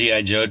lot of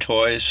G.I. Joe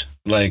toys,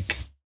 like,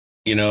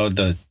 you know,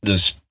 the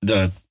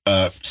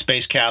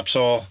space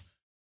capsule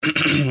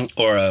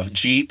or a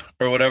Jeep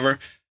or whatever,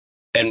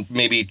 and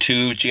maybe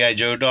 2 G.I.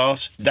 Joe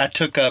dolls, that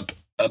took up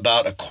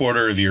about a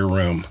quarter of your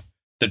room.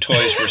 The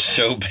toys were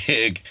so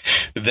big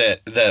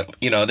that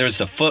you know, there's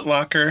the Foot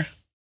Locker.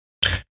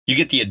 You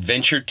get the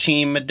Adventure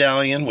Team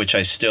medallion, which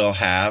I still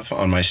have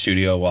on my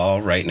studio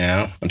wall right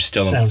now. I'm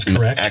still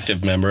an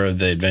active member of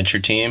the Adventure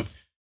Team.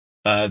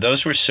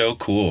 Those were so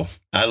cool.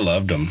 I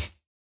loved them.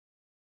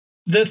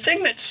 The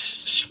thing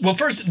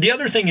first, the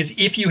other thing is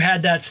if you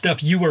had that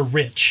stuff, you were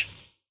rich.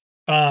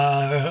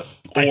 Or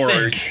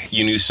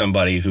you knew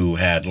somebody who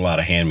had a lot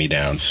of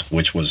hand-me-downs,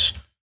 which was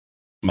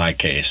my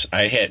case.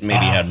 I had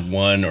had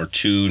 1 or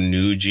 2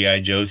 new G.I.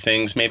 Joe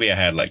things. Maybe I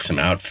had like some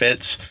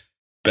outfits,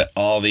 but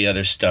all the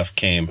other stuff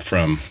came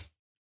from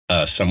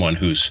someone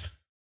whose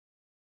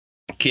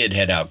kid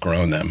had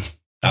outgrown them.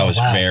 I was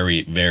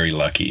very, very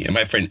lucky. And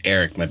my friend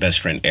Eric, my best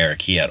friend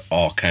Eric, he had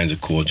all kinds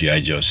of cool G.I.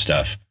 Joe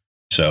stuff.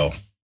 So,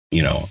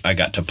 you know, I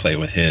got to play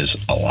with his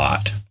a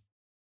lot.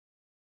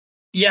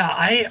 Yeah,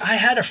 I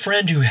had a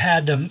friend who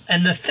had them.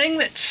 And the thing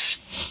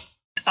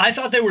I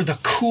thought they were the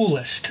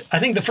coolest. I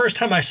think the first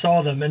time I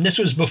saw them, and this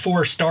was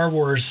before Star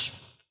Wars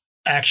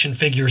action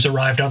figures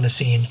arrived on the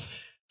scene.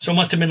 So it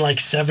must have been like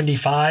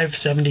 75,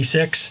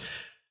 76.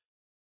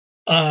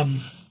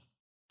 I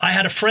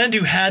had a friend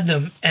who had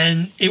them,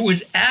 and it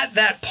was at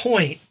that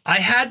point I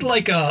had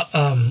like a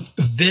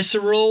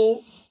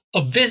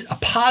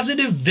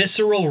positive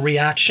visceral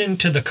reaction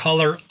to the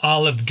color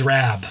olive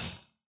drab.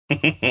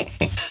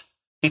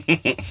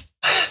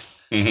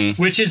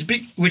 Mm-hmm. Which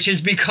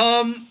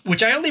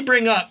I only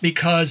bring up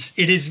because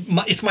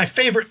it's my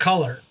favorite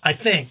color, I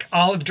think,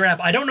 olive drab.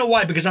 I don't know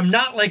why, because I'm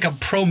not like a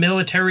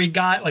pro-military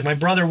guy. Like my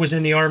brother was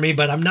in the army,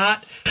 but I'm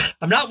not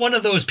one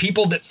of those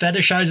people that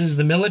fetishizes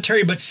the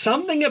military, but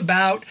something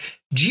about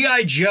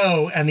G.I.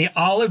 Joe and the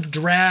olive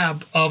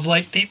drab of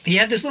like, they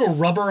had this little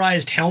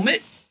rubberized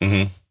helmet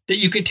that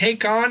you could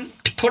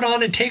put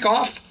on and take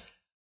off.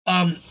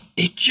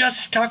 It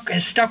just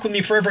has stuck with me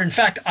forever. In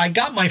fact, I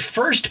got my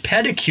first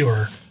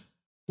pedicure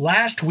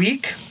last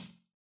week,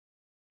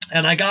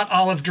 and I got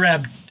olive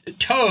drab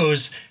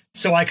toes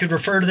so I could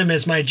refer to them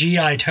as my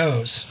GI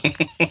toes. And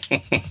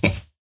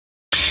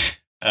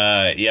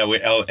by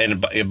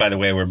the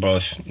way, we're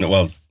both,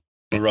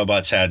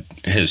 Robots had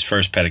his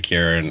first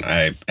pedicure, and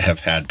I have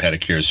had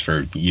pedicures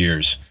for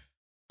years.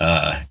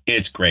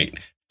 It's great.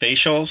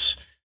 Facials,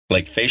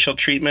 like facial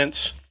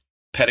treatments,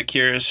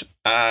 pedicures.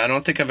 I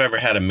don't think I've ever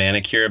had a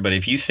manicure, but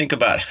if you think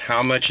about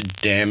how much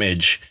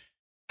damage,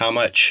 how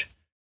much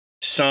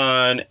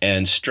sun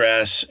and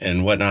stress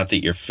and whatnot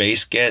that your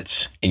face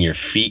gets and your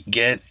feet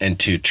get, and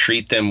to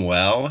treat them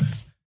well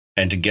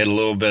and to get a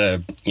little bit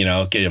of,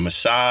 get a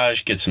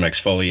massage, get some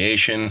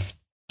exfoliation,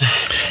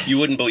 you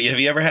wouldn't believe. Have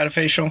you ever had a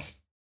facial?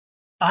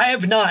 I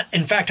have not.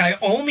 In fact, I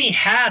only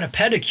had a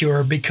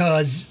pedicure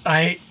because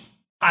I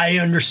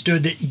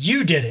understood that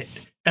you did it.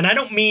 And I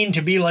don't mean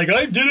to be like,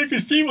 I did it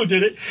because Steve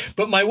did it.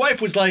 But my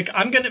wife was like,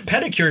 I'm going to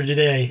pedicure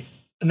today.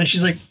 And then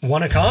she's like,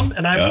 want to come?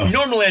 And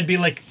normally I'd be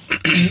like,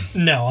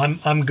 no,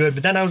 I'm good.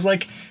 But then I was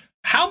like,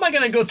 how am I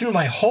going to go through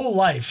my whole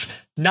life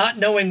not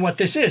knowing what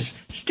this is?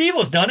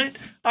 Steve's done it.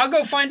 I'll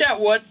go find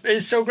out what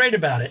is so great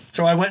about it.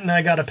 So I went and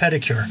I got a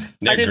pedicure.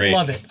 I didn't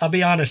love it. I'll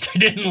be honest. I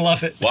didn't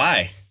love it.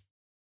 Why?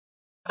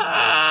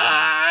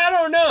 I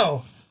don't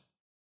know.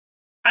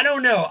 I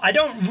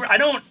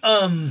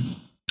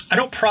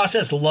don't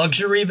process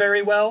luxury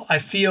very well. I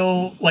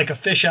feel like a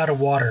fish out of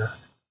water.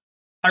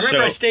 I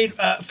remember I stayed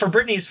for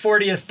Brittany's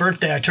 40th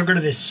birthday. I took her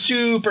to this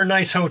super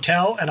nice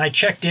hotel, and I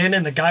checked in,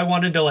 and the guy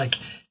wanted to like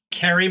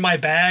carry my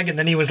bag, and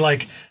then he was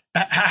like,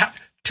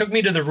 took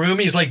me to the room.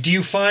 He's like,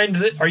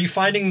 are you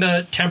finding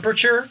the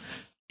temperature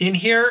in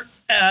here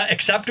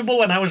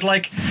acceptable? And I was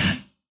like,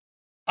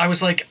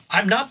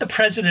 I'm not the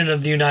president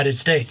of the United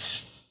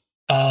States.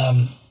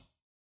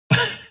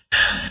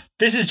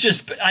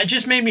 It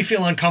just made me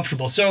feel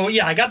uncomfortable. So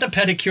yeah, I got the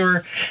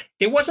pedicure.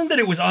 It wasn't that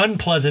it was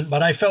unpleasant,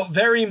 but I felt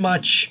very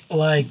much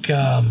like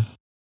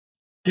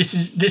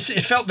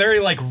it felt very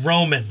like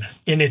Roman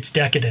in its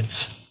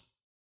decadence.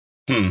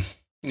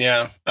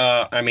 Yeah.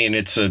 I mean,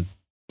 it's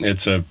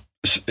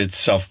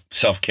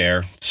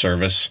self-care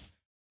service.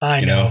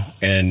 I know.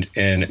 And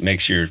it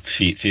makes your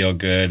feet feel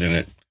good,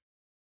 and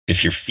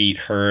if your feet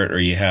hurt or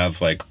you have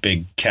like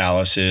big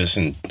calluses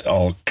and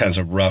all kinds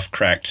of rough,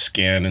 cracked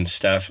skin and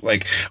stuff,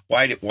 like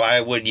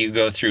why would you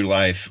go through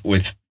life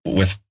with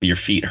your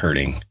feet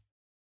hurting?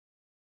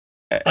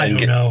 I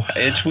don't know.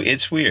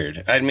 It's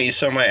weird. I mean,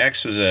 so my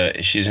ex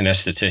she's an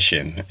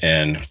esthetician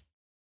and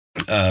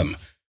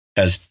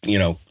has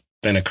done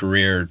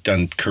career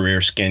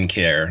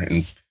skincare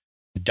and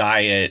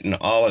diet and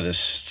all of this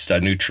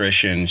stuff,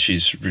 nutrition.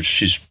 She's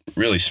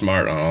really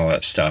smart on all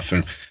that stuff,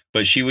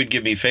 but she would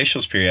give me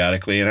facials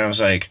periodically, and I was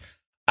like,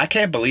 I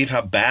can't believe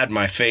how bad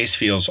my face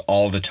feels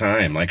all the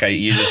time. Like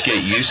you just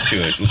get used to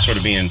it, sort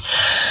of being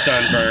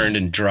sunburned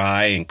and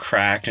dry and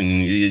cracked,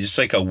 and it's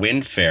like a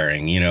wind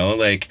fairing,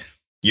 like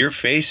your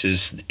face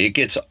it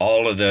gets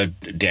all of the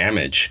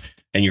damage,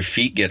 and your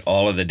feet get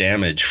all of the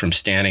damage from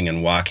standing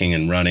and walking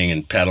and running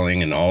and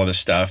pedaling and all of the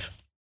stuff.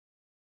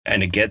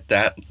 And to get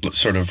that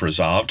sort of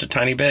resolved a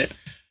tiny bit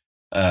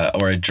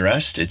or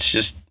addressed, it's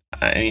just,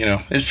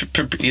 it's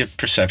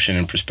perception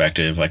and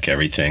perspective, like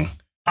everything.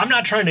 I'm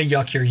not trying to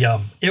yuck your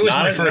yum. It was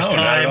my first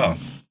time.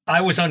 I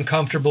was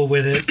uncomfortable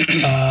with it.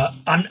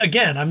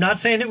 I'm not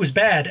saying it was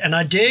bad, and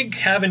I dig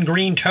having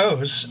green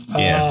toes.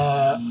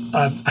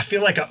 I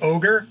feel like an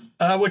ogre,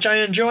 which I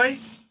enjoy.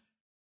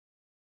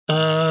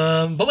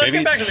 But let's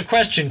get back to the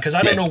question, because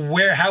I don't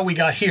know how we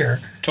got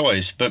here.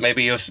 Toys, but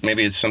maybe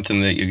it's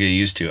something that you get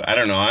used to. I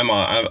don't know.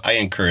 I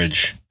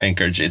encourage.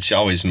 It's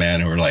always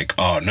men who are like,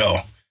 oh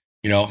no,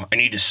 I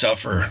need to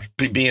suffer.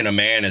 Being a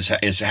man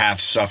is half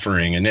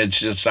suffering, and it's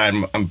just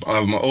I'm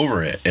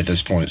over it at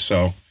this point.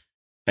 So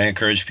I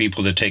encourage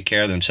people to take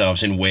care of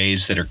themselves in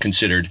ways that are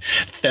considered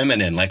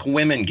feminine, like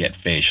women get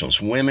facials,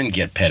 women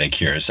get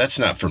pedicures. That's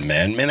not for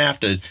men. Men have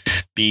to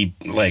be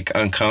like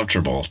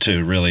uncomfortable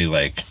to really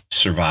like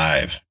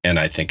survive, and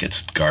I think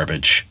it's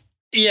garbage.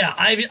 Yeah,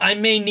 I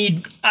may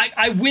need. I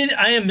am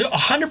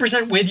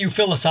 100% with you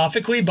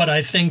philosophically, but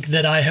I think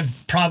that I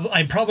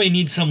probably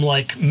need some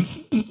like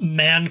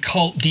man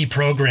cult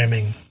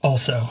deprogramming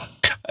also.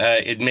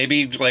 It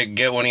maybe like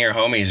get one of your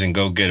homies and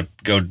go do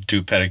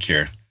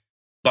pedicure.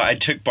 But I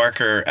took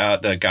Barker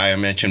out, the guy I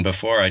mentioned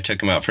before. I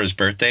took him out for his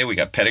birthday. We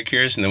got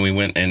pedicures, and then we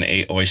went and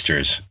ate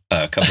oysters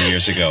a couple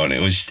years ago, and it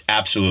was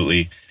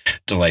absolutely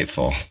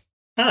delightful.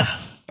 Huh.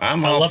 I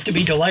love to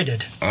be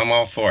delighted. I'm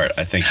all for it.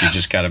 I think you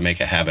just got to make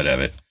a habit of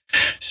it.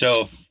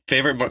 So,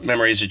 favorite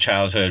memories of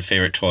childhood,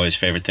 favorite toys,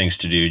 favorite things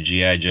to do,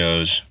 G.I.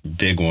 Joe's,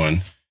 big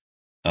one.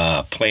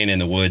 Playing in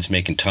the woods,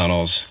 making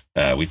tunnels.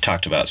 We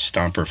talked about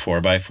Stomper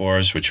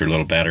 4x4s, which are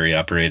little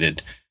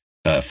battery-operated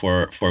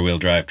four-wheel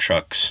drive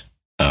trucks.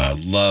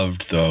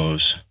 Loved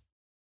those.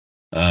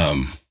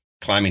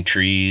 Climbing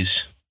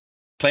trees,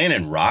 playing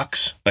in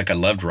rocks. Like I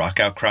loved rock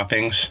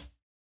outcroppings.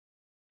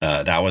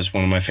 That was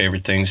one of my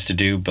favorite things to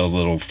do. Build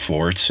little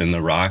forts in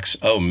the rocks.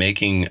 Oh,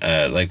 making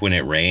like when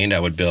it rained, I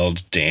would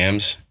build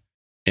dams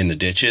in the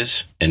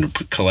ditches and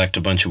collect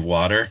a bunch of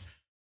water,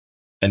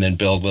 and then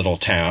build little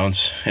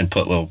towns and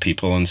put little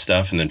people and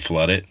stuff, and then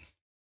flood it.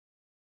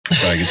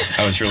 So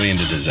I was really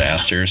into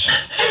disasters.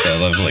 So I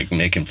love like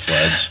making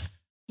floods.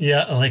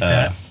 Yeah, I like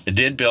that. I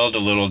did build a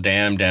little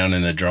dam down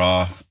in the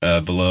draw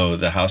below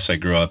the house I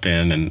grew up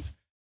in,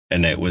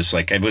 and it was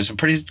a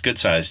pretty good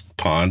sized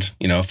pond,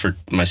 for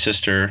my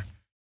sister.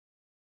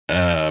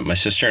 My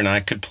sister and I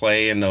could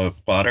play in the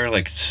water,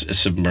 like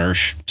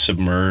submerge.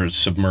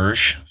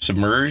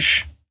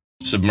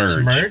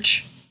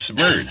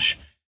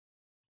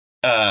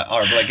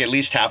 Or like at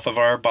least half of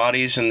our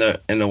bodies in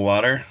the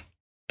water,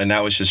 and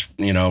that was just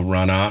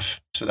run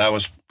off. So that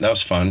was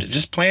fun.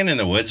 Just playing in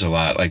the woods a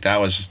lot, like that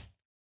was.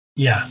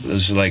 Yeah. It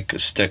was like,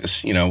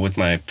 with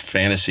my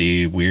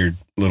fantasy, weird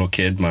little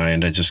kid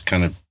mind, I just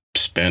kind of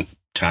spent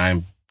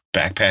time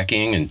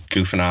backpacking and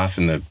goofing off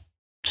in the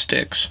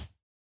sticks.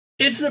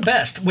 It's the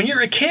best. When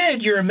you're a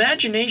kid, your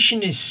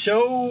imagination is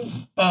so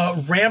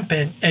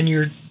rampant, and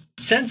your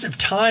sense of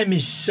time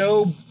is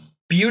so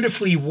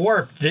beautifully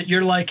warped that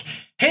you're like,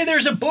 hey,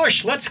 there's a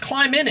bush, let's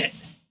climb in it.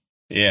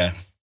 Yeah.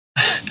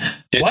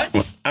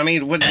 What? I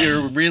mean, when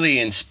you're really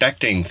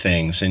inspecting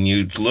things and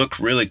you look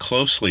really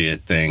closely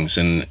at things,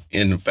 and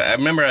I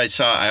remember I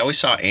always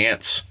saw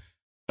ants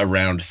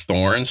around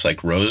thorns,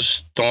 like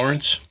rose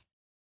thorns,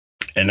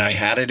 and I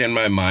had it in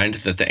my mind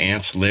that the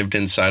ants lived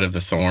inside of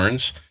the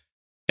thorns,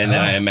 and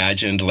then I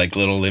imagined like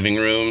little living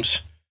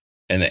rooms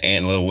and the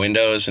little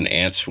windows, and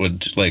ants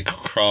would like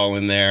crawl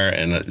in there,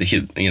 and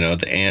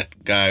the ant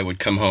guy would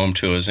come home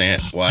to his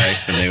ant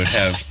wife, and they would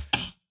have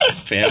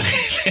family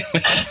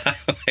time.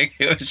 Like,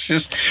 it was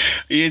just,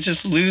 you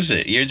just lose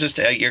it.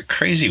 You're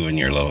crazy when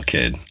you're a little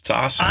kid. It's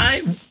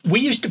awesome. We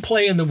used to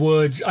play in the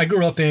woods. I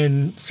grew up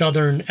in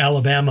southern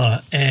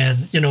Alabama,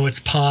 and it's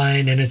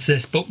pine and it's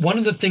this, but one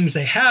of the things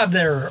they have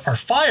there are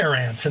fire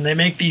ants, and they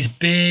make these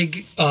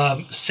big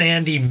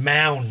sandy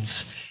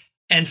mounds.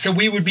 And so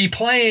we would be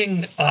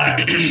playing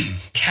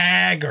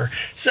tag,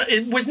 so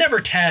it was never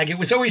tag. It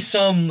was always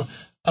some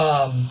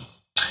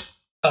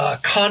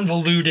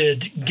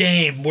convoluted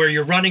game where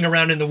you're running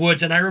around in the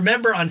woods. And I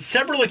remember on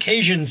several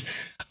occasions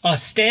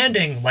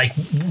standing, like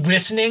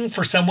listening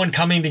for someone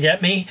coming to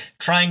get me,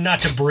 trying not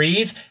to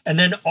breathe. And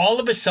then all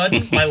of a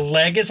sudden my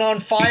leg is on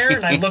fire,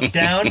 and I look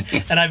down,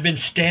 and I've been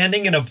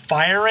standing in a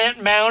fire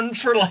ant mound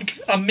for like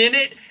a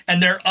minute,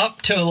 and they're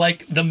up to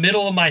like the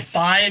middle of my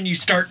thigh, and you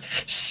start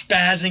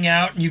spazzing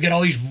out, and you get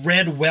all these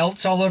red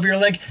welts all over your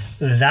leg.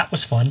 That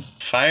was fun.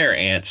 Fire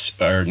ants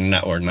are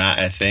not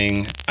a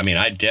thing. I mean,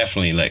 I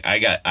definitely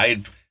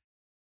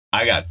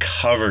I got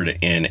covered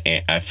in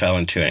I fell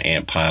into an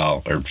ant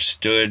pile, or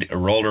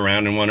rolled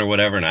around in one or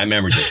whatever, and I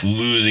remember just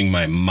losing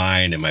my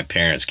mind, and my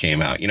parents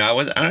came out. I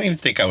don't even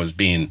think I was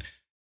being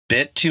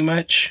bit too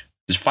much?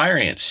 Because fire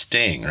ants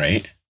sting,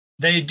 right?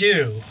 They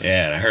do.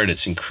 Yeah, and I heard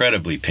it's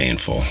incredibly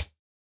painful.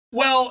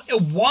 Well,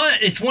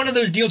 it's one of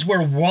those deals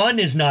where one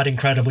is not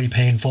incredibly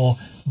painful,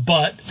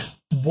 but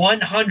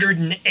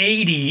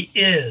 180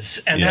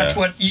 is, and that's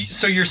what.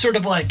 So you're sort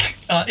of like,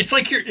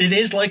 it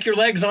is like your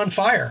legs on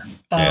fire.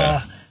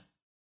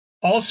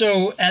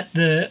 Also,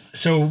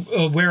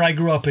 where I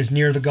grew up is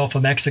near the Gulf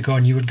of Mexico,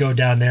 and you would go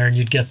down there and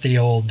you'd get the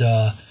old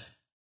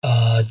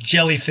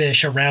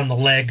jellyfish around the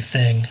leg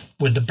thing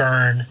with the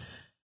burn,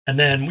 and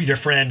then your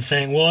friend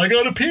saying, "Well, I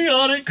gotta pee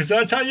on it because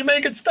that's how you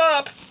make it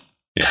stop."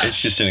 Yeah,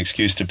 it's just an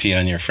excuse to pee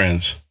on your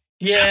friends.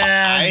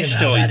 Yeah, I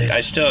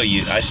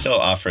still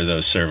offer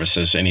those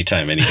services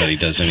anytime anybody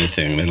does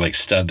anything. They like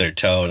stub their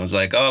toe and it's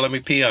like, "Oh, let me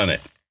pee on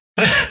it."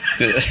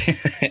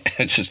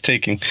 I'm just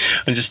taking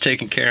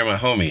care of my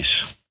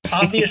homies.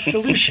 Obvious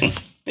solution.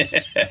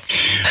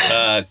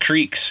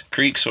 Creeks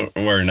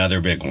were another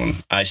big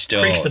one.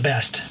 Creeks the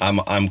best.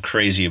 I'm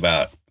crazy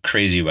about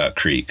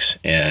creeks.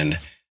 And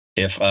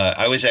if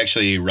I was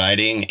actually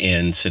riding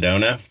in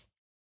Sedona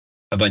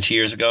a bunch of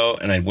years ago,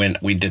 and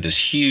we did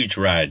this huge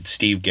ride.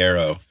 Steve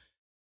Garrow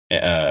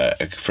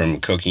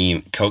from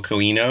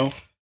Cocoino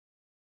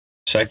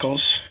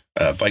Cycles,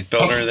 bike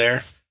builder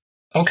there.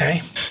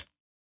 Okay.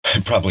 I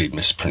probably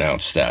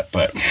mispronounced that,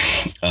 but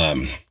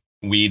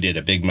we did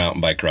a big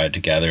mountain bike ride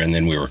together, and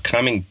then we were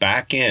coming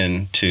back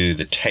in to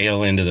the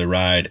tail end of the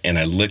ride, and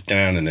I looked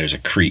down, and there's a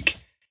creek,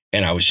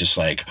 and I was just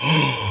like,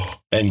 oh,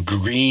 and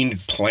green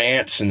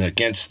plants and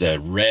against the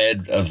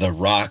red of the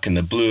rock and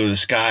the blue of the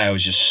sky. I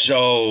was just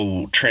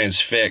so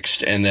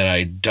transfixed, and then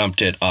I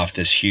dumped it off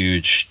this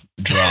huge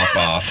drop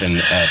off and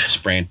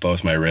sprained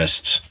both my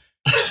wrists.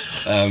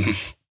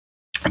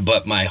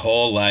 But my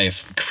whole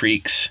life,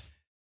 creeks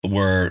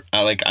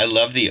I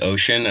love the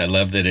ocean. I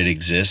love that it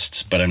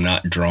exists, but I'm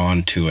not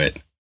drawn to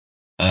it.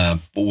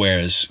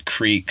 Whereas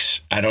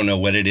creeks, I don't know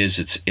what it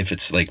is. If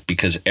it's like,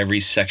 because every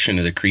section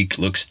of the creek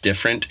looks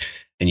different,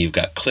 and you've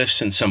got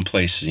cliffs in some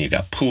places, and you've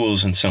got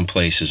pools in some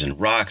places, and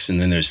rocks, and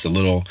then there's the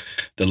little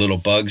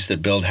bugs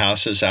that build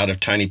houses out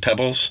of tiny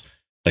pebbles.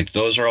 Like,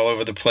 those are all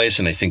over the place,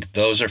 and I think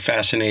those are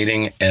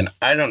fascinating. And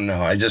I don't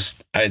know,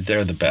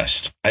 they're the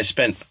best. I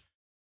spent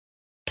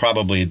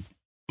probably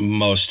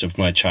most of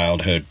my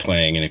childhood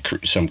playing in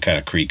some kind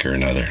of creek or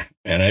another,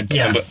 and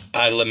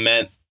I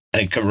lament.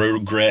 I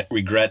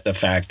regret the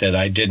fact that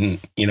I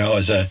didn't,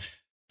 as a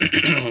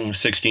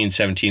 16,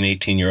 17,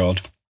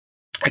 18-year-old,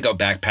 I go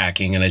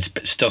backpacking, and I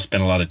still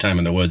spend a lot of time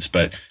in the woods,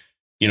 but,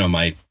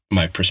 my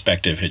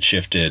perspective had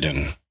shifted,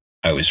 and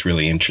I was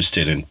really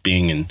interested in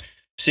being in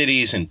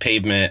cities and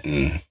pavement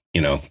and,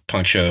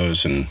 punk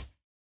shows, and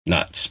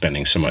not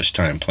spending so much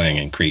time playing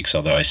in creeks,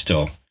 although I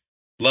still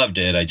loved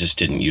it. I just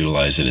didn't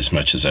utilize it as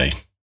much as I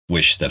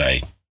wish that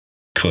I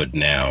could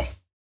now.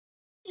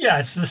 Yeah,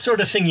 it's the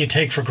sort of thing you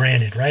take for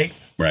granted, right?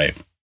 Right.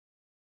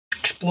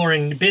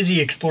 Exploring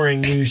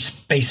new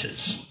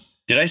spaces.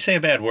 Did I say a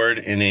bad word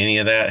in any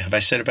of that? Have I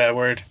said a bad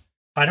word?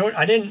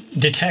 I didn't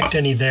detect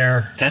any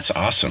there. That's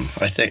awesome.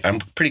 I think I'm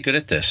pretty good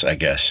at this, I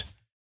guess.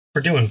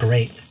 We're doing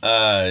great.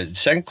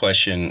 Second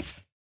question.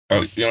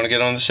 Oh, you want to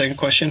get on the second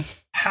question?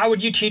 How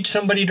would you teach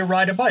somebody to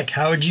ride a bike?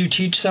 How would you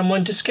teach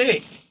someone to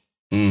skate?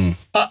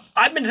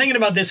 I've been thinking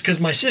about this because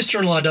my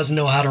sister-in-law doesn't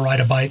know how to ride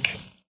a bike.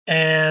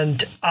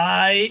 And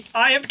I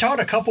have taught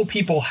a couple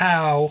people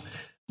how.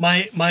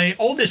 My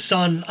oldest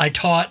son, I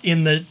taught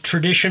in the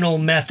traditional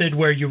method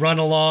where you run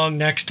along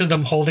next to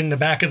them holding the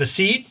back of the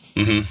seat,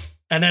 and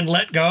then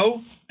let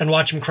go and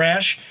watch them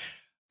crash.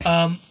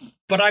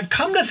 But I've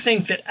come to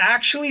think that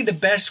actually the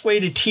best way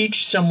to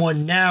teach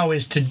someone now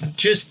is to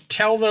just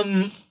tell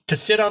them to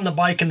sit on the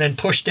bike and then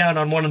push down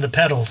on one of the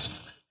pedals.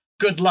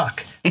 Good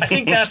luck. I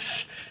think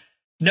that's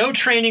no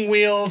training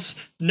wheels,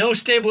 no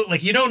stable.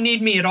 Like, you don't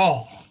need me at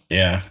all.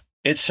 Yeah.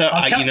 It's,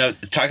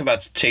 talk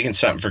about taking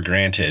something for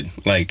granted.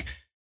 Like,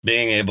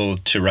 being able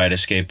to ride a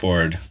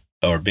skateboard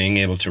or being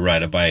able to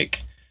ride a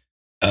bike,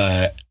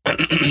 you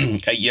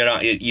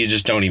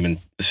just don't even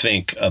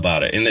think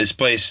about it. In this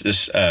place,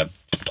 this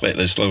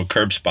little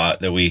curb spot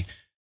that we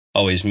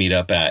always meet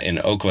up at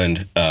in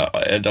Oakland,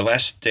 the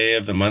last day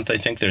of the month, I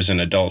think there's an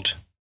adult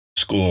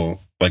school,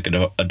 like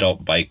an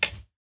adult bike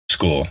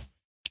school,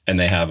 and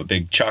they have a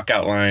big chalk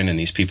outline, and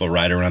these people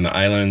ride around the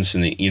islands,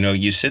 and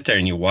you sit there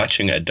and you're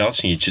watching adults,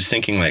 and you're just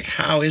thinking, like,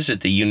 how is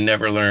it that you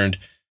never learned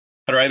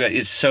how to ride?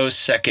 It's so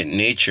second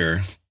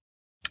nature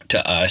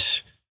to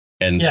us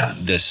and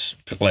this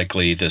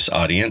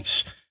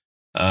audience,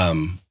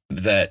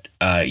 that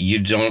you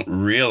don't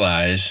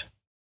realize.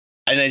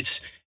 And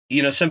it's,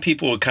 some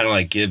people would kind of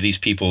like give these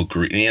people,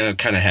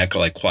 kind of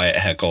heckle, like quiet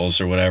heckles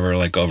or whatever,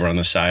 like over on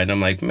the side. And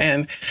I'm like,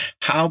 man,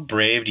 how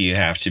brave do you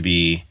have to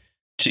be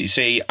to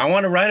say, I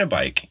want to ride a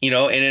bike?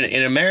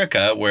 In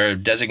America, where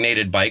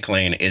designated bike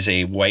lane is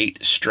a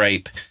white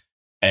stripe,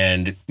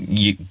 and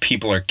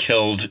people are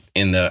killed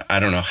in I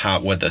don't know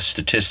what the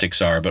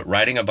statistics are, but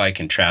riding a bike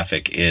in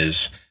traffic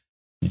is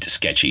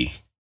sketchy.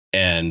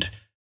 And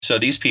So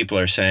these people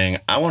are saying,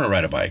 I want to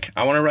ride a bike.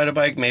 I want to ride a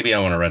bike. Maybe I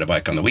want to ride a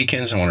bike on the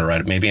weekends. I want to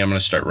ride. Maybe I'm going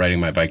to start riding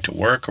my bike to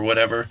work or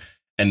whatever.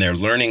 And they're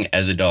learning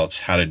as adults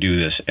how to do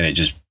this. And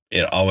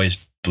it always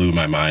blew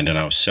my mind. And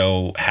I was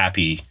so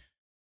happy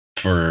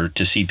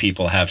to see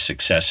people have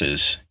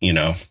successes,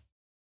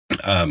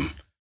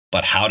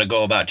 but how to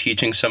go about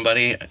teaching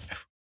somebody.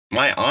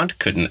 My aunt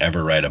couldn't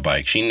ever ride a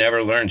bike. She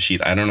never learned.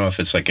 I don't know if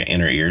it's like an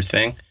inner ear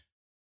thing,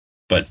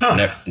 but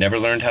never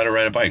learned how to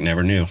ride a bike.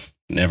 Never knew.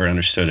 Never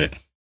understood it.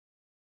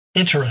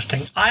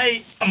 Interesting.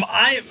 I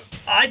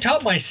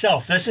taught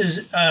myself. This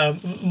is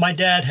my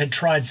dad had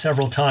tried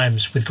several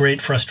times with great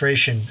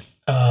frustration,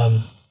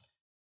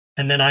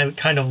 and then I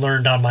kind of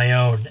learned on my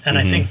own. And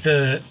I think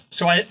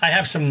I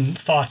have some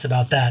thoughts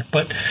about that.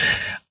 But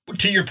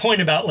to your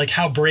point about like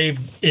how brave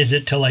is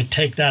it to like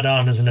take that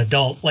on as an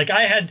adult? Like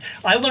I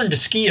learned to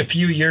ski a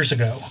few years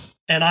ago,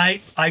 and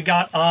I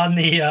got on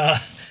the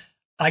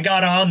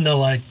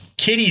like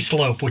kiddie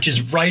slope, which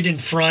is right in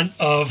front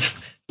of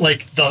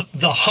like the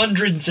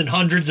hundreds and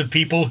hundreds of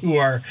people who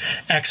are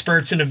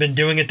experts and have been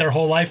doing it their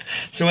whole life.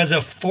 So as a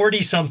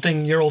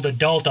 40-something-year-old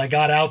adult, I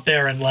got out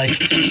there and like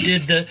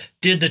did the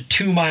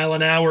 2 mile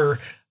an hour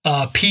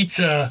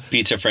pizza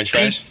French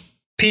fries.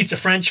 Pizza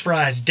French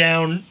fries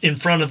down in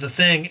front of the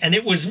thing, and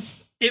it was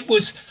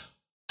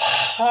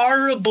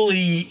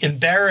horribly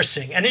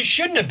embarrassing, and it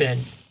shouldn't have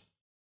been.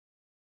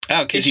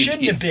 Oh, because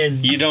have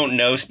been. You don't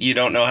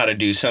know how to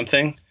do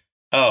something.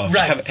 Oh,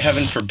 right.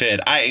 Heaven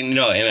forbid. I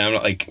know, and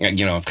I'm like, I'm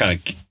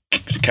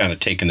kind of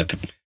taking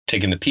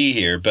the pee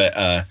here,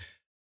 but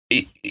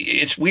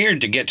it's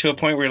weird to get to a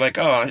point where you're like,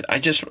 oh,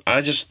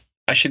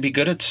 I should be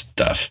good at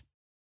stuff.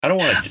 I don't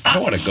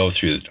want to go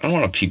through. I don't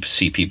want to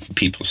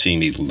people see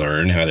me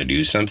learn how to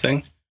do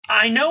something.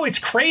 I know it's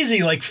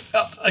crazy. Like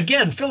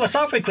again,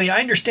 philosophically, I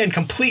understand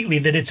completely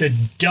that it's a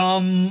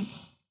dumb.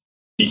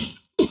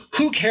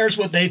 Who cares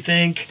what they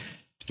think?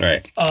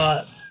 Right.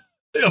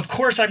 Of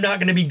course, I'm not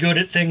going to be good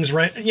at things,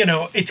 right?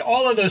 It's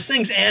all of those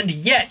things, and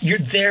yet you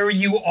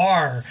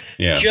are,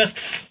 just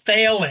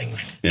failing.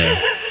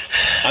 Yeah.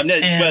 I'm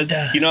not.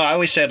 I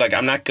always said like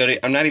I'm not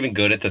even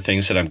good at the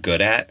things that I'm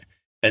good at.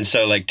 And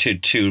so like to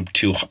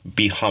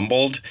be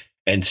humbled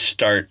and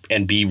start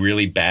and be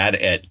really bad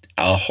at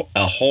a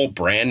whole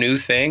brand new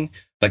thing,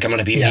 like I'm going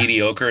to be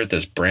mediocre at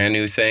this brand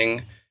new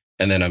thing,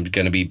 and then I'm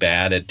going to be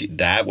bad at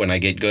that when I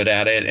get good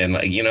at it. And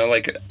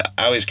like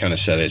I always kind of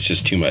said, it's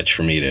just too much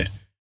for me to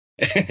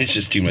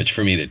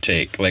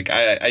take. Like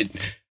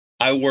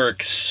I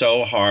work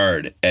so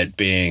hard at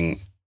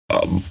being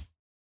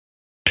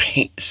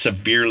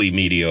severely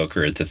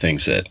mediocre at the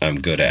things that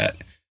I'm good at.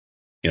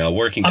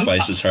 Working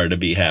twice as hard to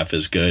be half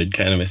as good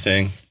kind of a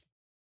thing.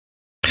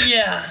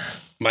 Yeah.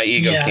 My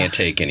ego can't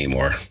take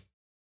anymore.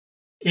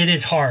 It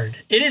is hard.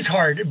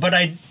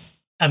 But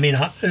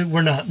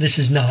this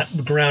is not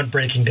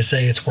groundbreaking to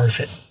say it's worth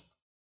it.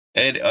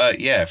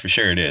 Yeah, for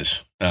sure it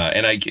is.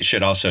 And I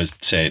should also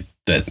say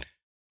that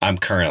I'm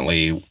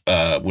currently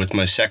with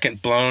my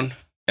second blown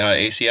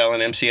ACL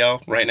and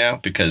MCL right now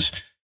because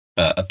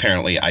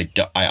apparently I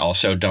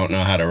also don't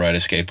know how to ride a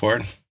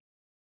skateboard.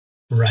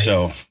 Right.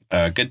 So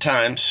good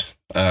times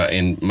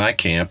in my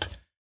camp.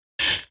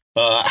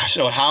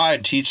 So how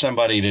I'd teach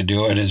somebody to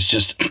do it is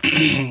just,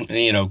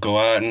 go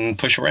out and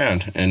push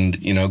around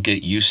and,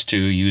 get used to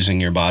using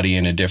your body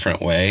in a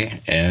different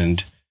way.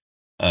 And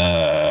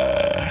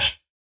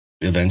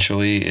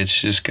eventually it's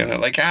just going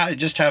to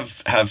just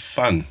have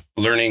fun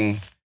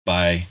learning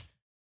by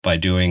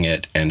doing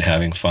it and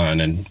having fun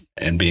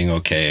and being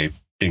okay,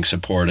 being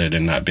supported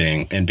and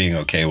being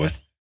okay with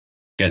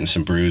getting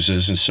some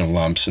bruises and some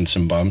lumps and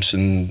some bumps.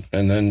 And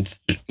then,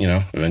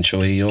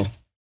 eventually you'll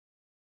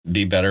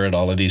be better at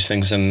all of these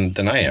things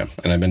than I am.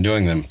 And I've been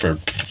doing them for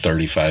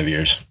 35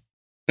 years.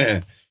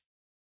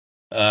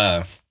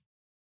 So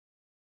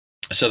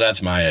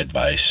that's my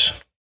advice.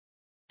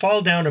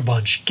 Fall down a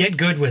bunch. Get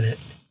good with it.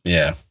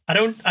 Yeah. I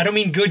don't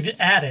mean good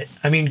at it.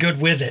 I mean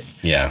good with it.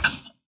 Yeah.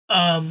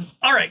 All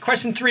right.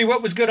 Question 3.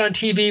 What was good on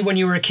TV when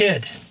you were a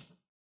kid?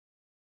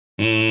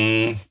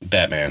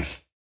 Batman.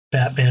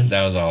 Batman.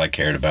 That was all I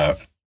cared about.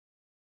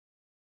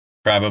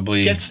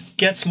 Probably.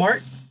 Get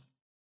Smart?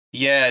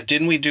 Yeah,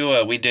 didn't we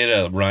did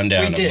a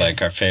rundown of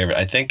like our favorite?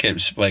 I think it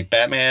was like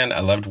Batman. I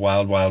loved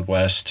Wild Wild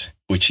West,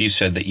 which you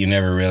said that you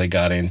never really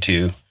got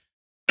into.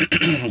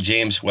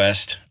 James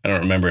West. I don't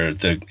remember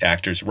the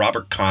actors.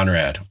 Robert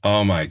Conrad.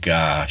 Oh my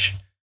gosh.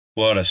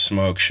 What a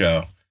smoke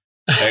show.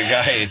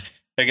 That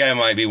guy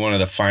might be one of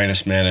the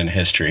finest men in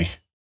history.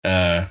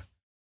 And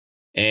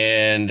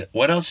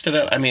what else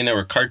there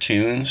were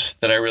cartoons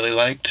that I really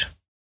liked.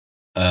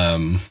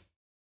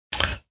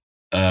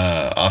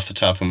 Off the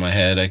top of my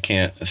head, I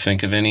can't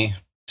think of any.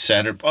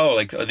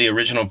 Like the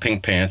original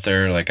Pink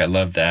Panther. Like I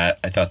loved that.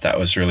 I thought that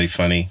was really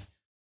funny.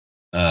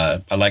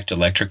 I liked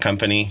Electric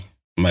Company.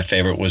 My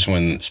favorite was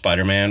when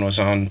Spider-Man was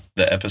on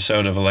the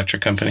episode of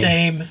Electric Company.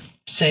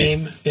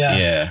 Same. Yeah.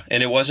 Yeah.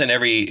 And it wasn't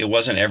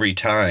every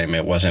time.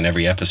 It wasn't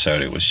every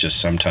episode. It was just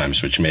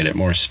sometimes, which made it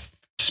more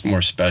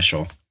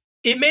special.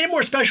 it made it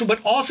more special, but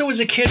also as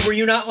a kid, were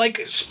you not like,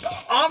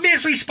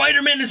 obviously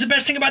Spider-Man is the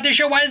best thing about this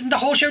show. Why isn't the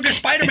whole show just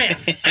Spider-Man?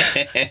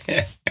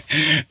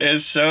 It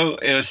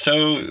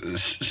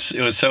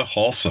was so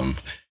wholesome,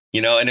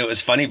 you know, and it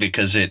was funny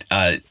because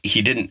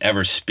he didn't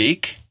ever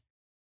speak.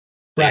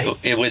 Right.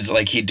 It was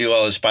like he'd do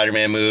all the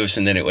Spider-Man moves,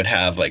 and then it would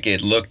have like,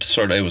 it looked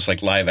sort of, it was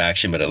like live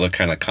action, but it looked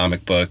kind of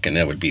comic book, and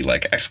it would be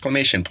like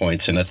exclamation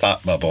points in a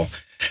thought bubble.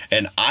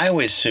 And I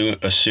always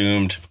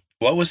assumed,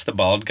 what was the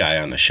bald guy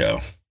on the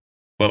show?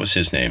 What was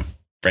his name?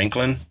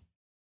 Franklin?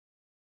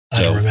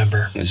 I don't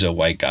remember. He was a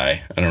white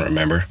guy. I don't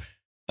remember.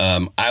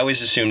 I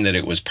always assumed that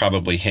it was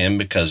probably him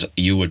because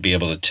you would be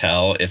able to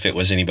tell if it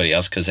was anybody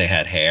else because they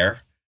had hair.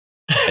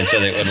 And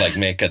so they would like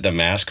make the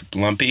mask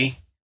lumpy.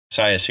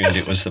 So I assumed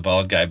it was the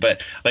bald guy.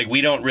 But like, we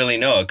don't really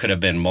know. It could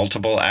have been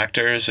multiple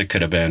actors. It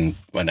could have been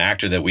an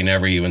actor that we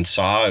never even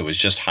saw. It was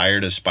just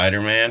hired as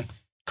Spider-Man.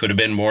 Could have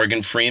been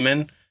Morgan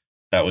Freeman.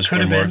 That was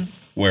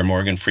where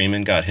Morgan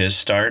Freeman got his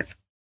start.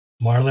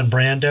 Marlon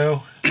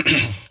Brando.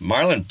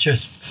 Marlon.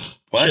 Just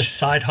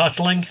side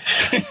hustling.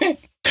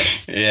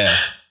 Yeah.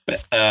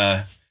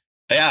 Yeah,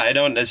 I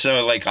don't.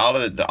 So like all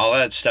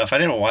that stuff. I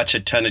didn't watch a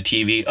ton of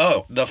TV.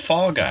 Oh, The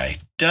Fall Guy.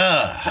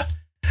 Duh.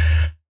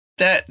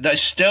 I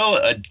still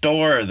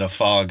adore The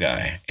Fall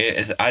Guy.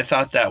 I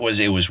thought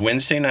it was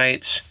Wednesday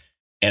nights,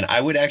 and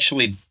I would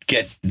actually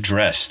get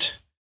dressed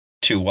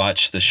to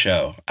watch the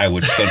show. I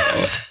would put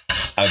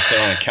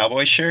on a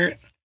cowboy shirt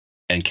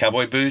and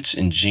cowboy boots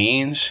and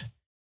jeans,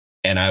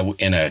 and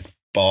in a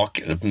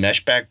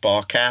mesh back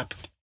ball cap,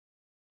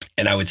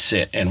 and I would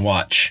sit and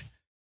watch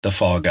The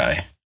Fall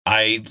Guy.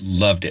 I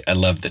loved it. I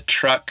loved the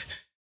truck.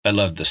 I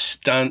loved the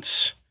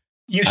stunts.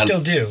 You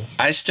still do.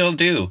 I still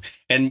do.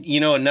 And, you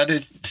know, another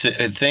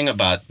thing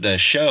about the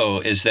show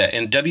is that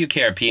in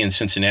WKRP in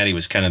Cincinnati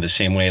was kind of the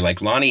same way.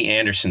 Like Lonnie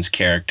Anderson's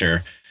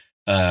character,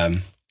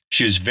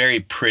 she was very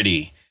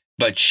pretty,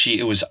 but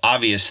it was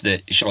obvious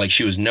that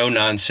she was no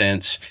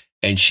nonsense,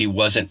 and she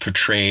wasn't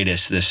portrayed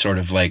as this sort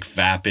of like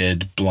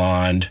vapid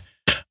blonde.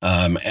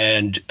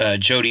 And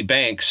Jody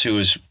Banks, who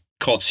was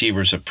Colt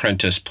Seaver's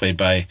apprentice, played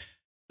by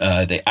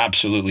the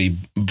absolutely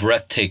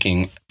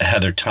breathtaking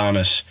Heather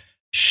Thomas,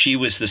 she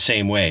was the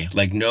same way,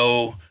 like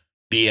no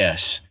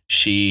BS.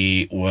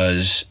 She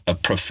was a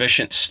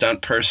proficient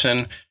stunt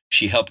person.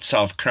 She helped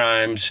solve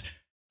crimes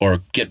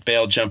or get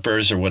bail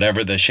jumpers or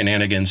whatever the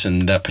shenanigans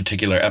in that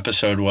particular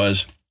episode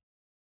was.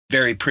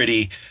 Very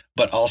pretty,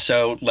 but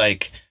also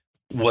like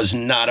was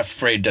not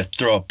afraid to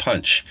throw a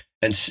punch.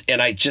 And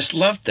I just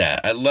loved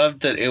that. I loved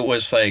that it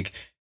was like,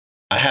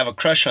 I have a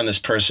crush on this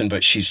person,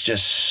 but she's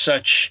just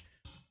such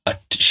a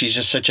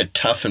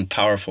tough and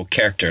powerful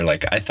character.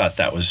 Like I thought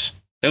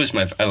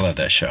I love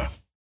that show.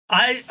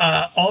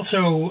 I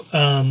also,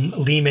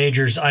 Lee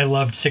Majors, I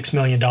loved $6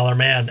 Million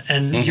Man.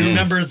 And you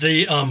remember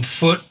the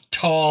foot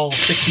tall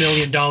 $6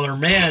 Million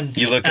Man?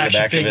 You look at the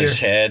back of his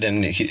head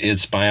and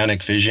it's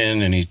bionic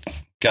vision, and he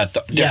got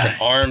the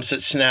different arms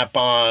that snap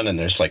on, and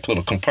there's like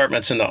little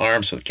compartments in the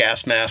arms with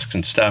gas masks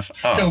and stuff.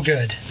 Oh, so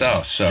good.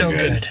 Oh, so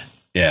good.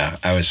 Yeah,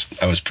 I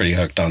was pretty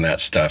hooked on that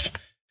stuff.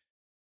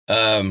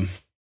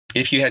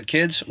 If you had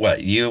kids,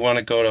 what, you want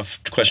to go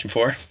to question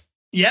 4?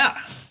 Yeah.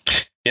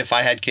 If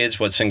I had kids,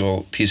 what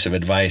single piece of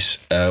advice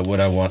would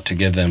I want to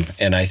give them?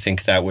 And I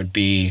think that would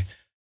be,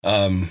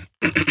 I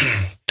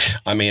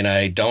mean,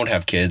 I don't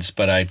have kids,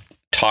 but I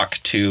talk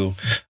to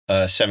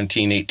a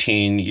 17,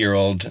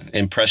 18-year-old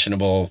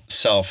impressionable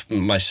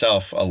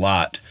myself a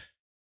lot.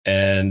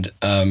 And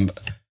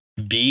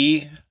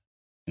be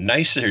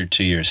nicer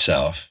to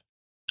yourself.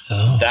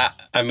 Oh. That,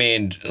 I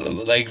mean,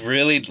 like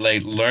really,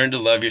 like learn to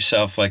love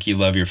yourself like you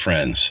love your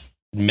friends.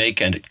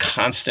 Make a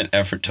constant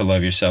effort to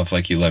love yourself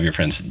like you love your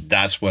friends.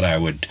 That's what I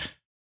would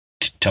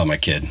tell my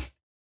kid.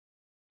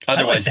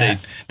 Otherwise,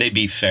 they'd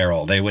be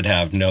feral. They would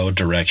have no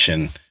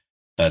direction.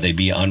 They'd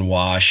be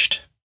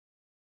unwashed,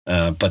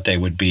 but they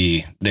would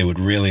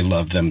really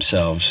love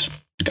themselves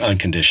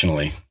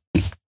unconditionally.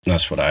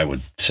 That's what I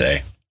would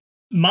say.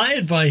 My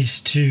advice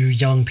to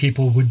young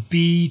people would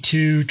be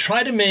to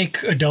try to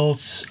make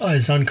adults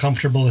as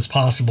uncomfortable as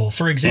possible.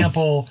 For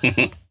example,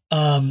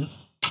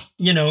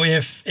 you know,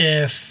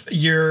 if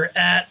you're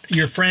at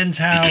your friend's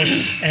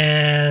house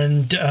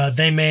and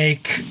they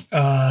make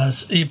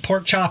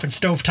pork chop and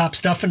stovetop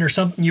stuffing or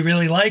something you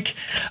really like,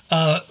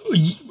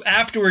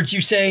 afterwards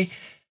you say,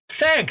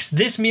 "Thanks,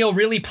 this meal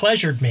really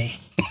pleasured me."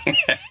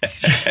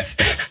 So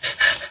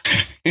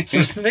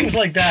things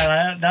like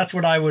that. That's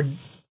what I would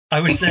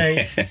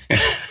say.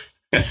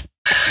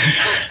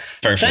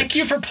 Perfect. Thank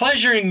you for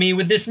pleasuring me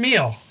with this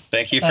meal.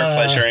 Thank you for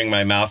pleasuring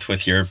my mouth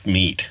with your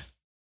meat.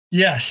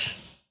 Yes.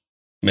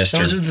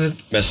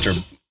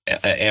 Mr.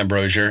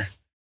 Ambrosier.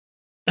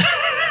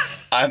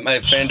 My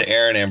friend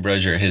Aaron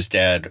Ambrosier, his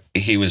dad,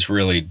 he was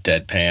really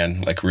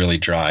deadpan, like really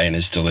dry in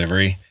his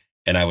delivery.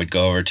 And I would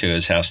go over to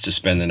his house to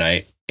spend the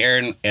night.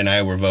 Aaron and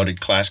I were voted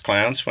class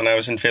clowns when I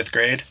was in 5th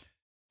grade.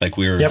 Like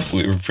we were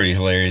pretty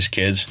hilarious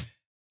kids.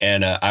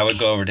 And I would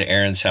go over to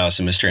Aaron's house,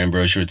 and Mr.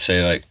 Ambrosier would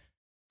say,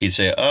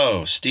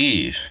 "Oh,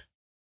 Steve,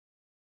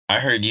 I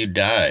heard you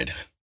died.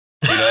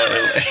 You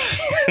know,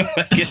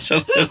 like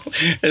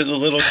as a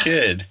little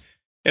kid,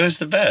 it was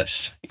the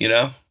best. You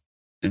know,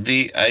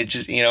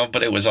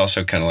 but it was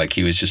also kind of like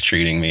he was just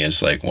treating me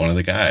as like one of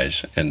the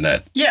guys, and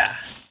that. Yeah.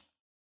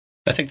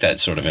 I think that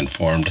sort of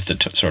informed the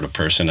sort of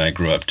person I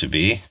grew up to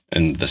be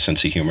and the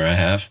sense of humor I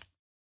have.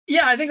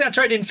 Yeah, I think that's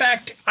right. In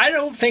fact, I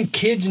don't think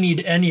kids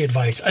need any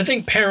advice. I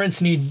think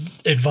parents need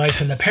advice.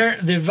 And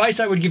the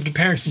advice I would give to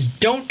parents is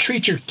don't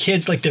treat your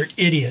kids like they're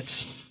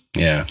idiots.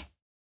 Yeah.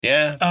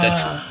 Yeah,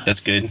 that's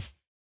good.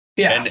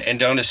 Yeah. And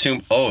don't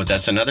assume,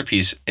 that's another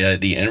piece.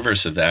 The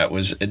inverse of that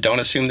was don't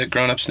assume that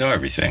grown-ups know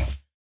everything.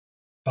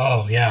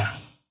 Oh, yeah.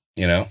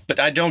 You know,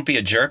 but don't be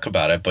a jerk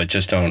about it, but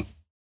just don't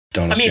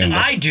assume. I mean,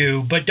 I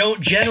do, but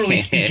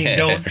generally speaking,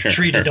 don't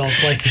treat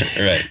adults like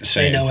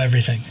they know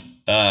everything.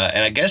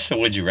 And I guess the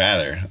would you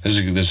rather, this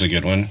is a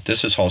good one.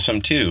 This is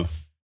wholesome too.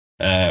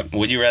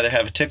 Would you rather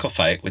have a tickle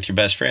fight with your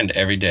best friend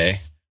every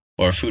day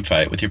or a food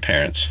fight with your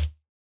parents?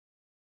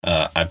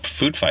 A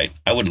food fight.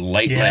 I would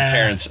light my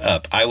parents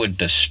up. I would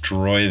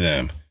destroy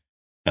them.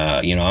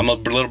 I'm a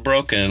little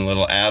broken and a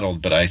little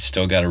addled, but I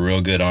still got a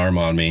real good arm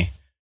on me.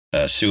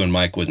 Sue and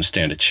Mike wouldn't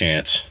stand a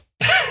chance.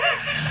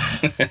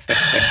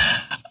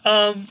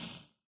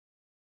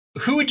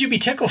 Who would you be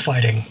tickle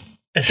fighting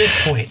at this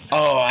point?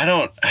 Oh, I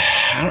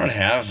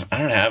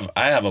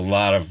have a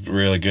lot of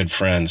really good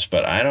friends,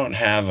 but I don't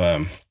have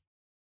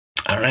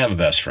a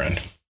best friend.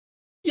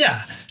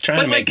 Yeah.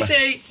 Trying to make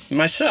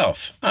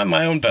myself. I'm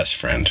my own best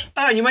friend.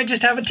 Oh, you might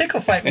just have a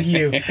tickle fight with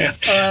you.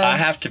 I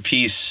have to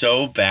pee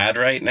so bad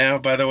right now,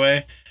 by the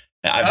way.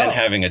 I've been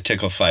having a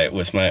tickle fight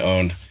with my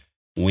own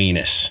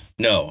weenus.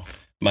 No,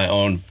 my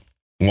own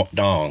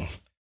dong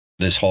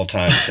this whole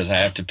time because I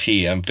have to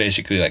pee. I'm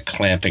basically like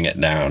clamping it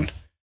down.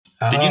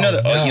 Did you know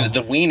that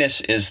the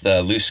weenus is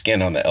the loose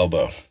skin on the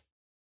elbow?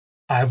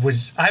 I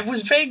was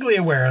vaguely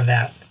aware of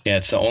that. Yeah,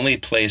 it's the only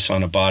place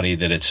on a body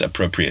that it's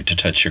appropriate to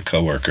touch your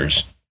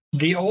coworkers.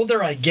 The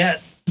older I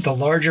get, the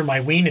larger my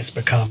weenus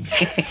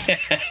becomes.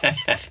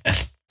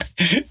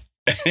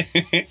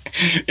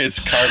 It's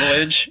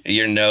cartilage.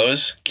 Your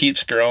nose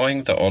keeps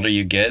growing the older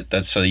you get.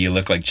 That's so you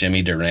look like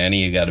Jimmy Durante.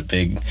 You got a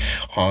big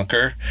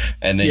honker,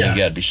 and then you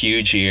got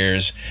huge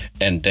ears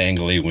and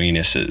dangly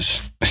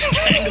weenuses.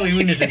 Dangly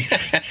weenuses.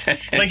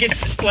 Like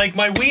it's like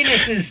my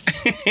weenus is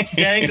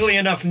dangly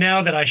enough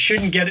now that I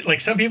shouldn't get it. Like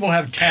some people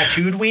have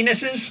tattooed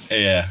weenuses.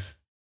 Yeah.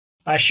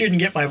 I shouldn't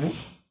get my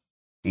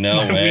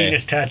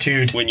weenus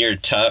tattooed. When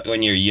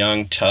you're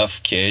young,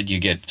 tough kid, you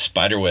get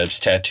spider webs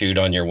tattooed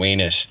on your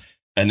weenus.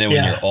 And then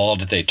when you're old,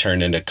 they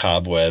turn into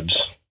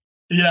cobwebs.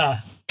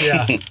 Yeah.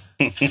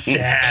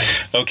 Sad.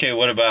 Okay,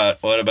 what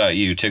about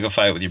you? Tickle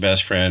fight with your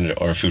best friend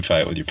or a food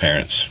fight with your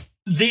parents?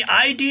 The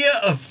idea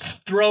of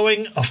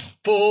throwing a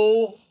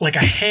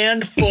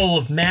handful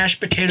of mashed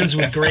potatoes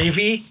with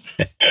gravy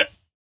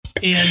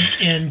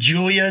in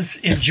Julia's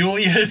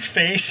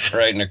face.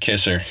 Right in her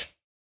kisser.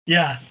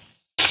 Yeah.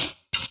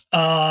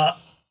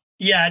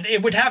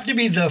 It would have to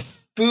be the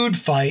food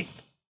fight.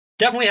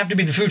 Definitely have to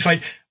be the food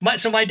fight.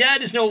 My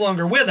dad is no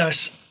longer with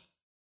us,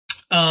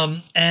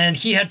 and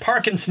he had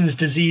Parkinson's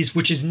disease,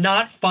 which is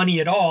not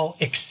funny at all,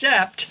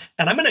 except,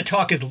 and I'm going to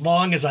talk as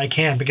long as I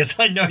can because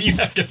I know you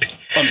have to.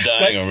 I'm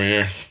dying over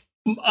here.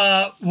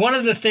 One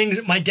of the things,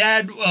 my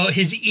dad,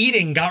 his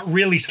eating got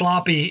really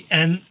sloppy,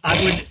 and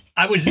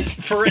I was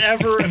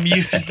forever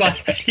amused by,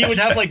 he would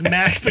have like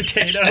mashed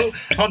potato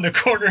on the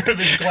corner of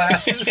his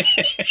glasses.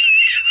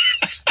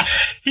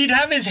 He'd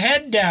have his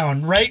head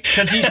down, right?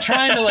 Because he's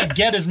trying to like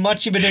get as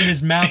much of it in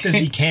his mouth as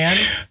he can.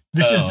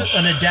 This is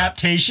an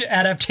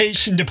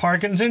adaptation to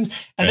Parkinson's.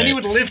 And then he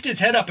would lift his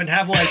head up and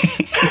have like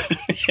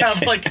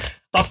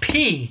a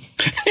pea,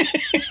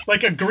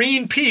 like a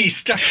green pea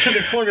stuck to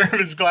the corner of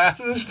his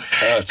glasses.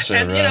 Oh, it's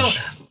so rough.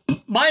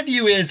 My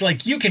view is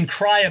like you can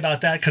cry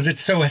about that because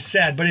it's so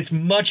sad, but it's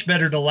much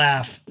better to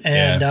laugh.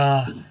 And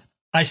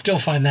I still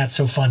find that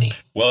so funny.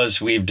 Well,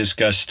 as we've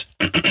discussed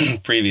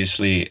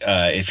previously,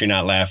 if you're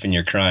not laughing,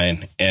 you're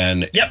crying.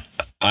 And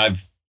I'm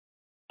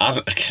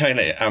kind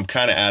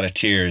of out of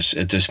tears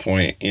at this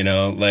point,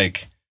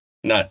 like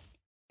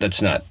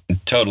that's not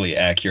totally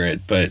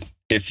accurate, but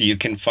if you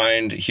can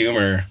find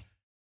humor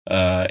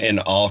in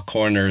all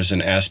corners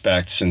and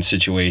aspects and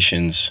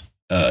situations,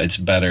 it's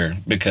better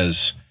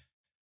because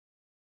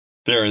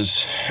there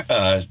is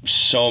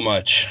so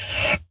much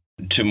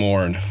to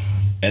mourn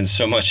and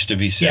so much to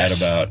be sad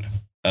about.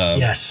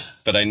 Yes.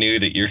 But I knew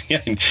that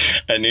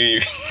I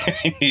knew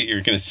you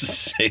were going to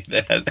say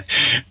that.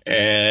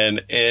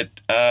 And it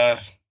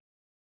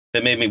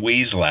made me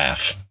wheeze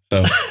laugh.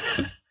 So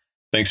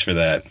thanks for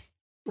that.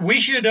 We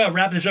should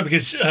wrap this up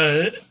because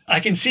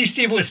I can see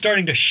Steve is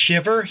starting to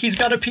shiver. He's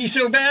got to pee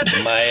so bad.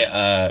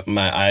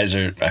 My eyes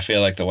I feel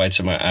like the whites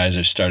of my eyes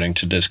are starting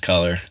to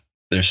discolor.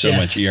 There's so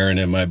much urine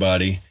in my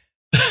body.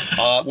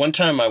 One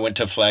time I went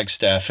to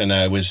Flagstaff and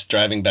I was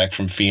driving back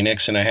from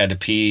Phoenix and I had to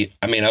pee.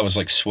 I mean, I was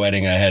like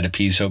sweating. I had to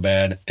pee so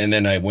bad. And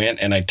then I went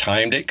and I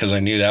timed it because I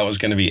knew that was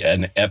going to be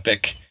an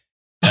epic.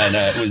 And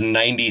it was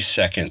 90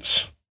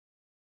 seconds.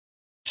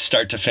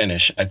 start to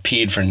finish. I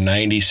peed for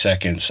 90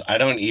 seconds. I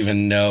don't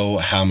even know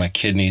how my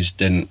kidneys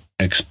didn't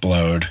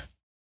explode.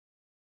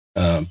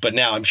 But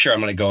now I'm sure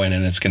I'm going to go in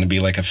and it's going to be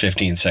like a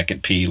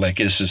 15-second pee. Like,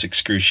 this is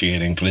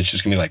excruciating, but it's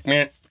just going to be like,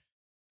 meh,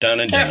 done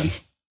and done.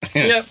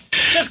 Yep.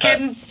 Just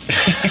kidding.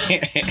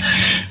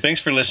 Thanks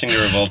for listening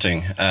to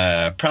Revolting.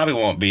 Probably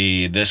won't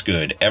be this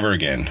good ever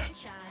again.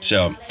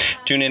 So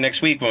tune in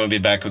next week when we'll be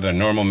back with our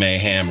normal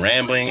mayhem,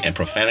 rambling, and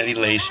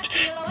profanity-laced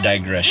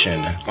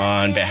digression.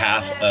 On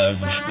behalf of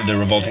the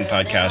Revolting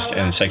Podcast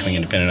and Cycling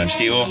Independent, I'm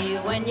Steve.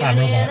 I'm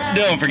Revolt.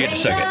 Don't forget to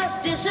suck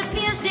it.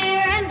 Disappears,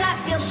 dear, and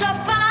that feels so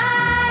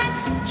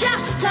fine.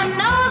 Just to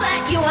know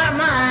that you are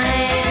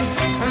mine.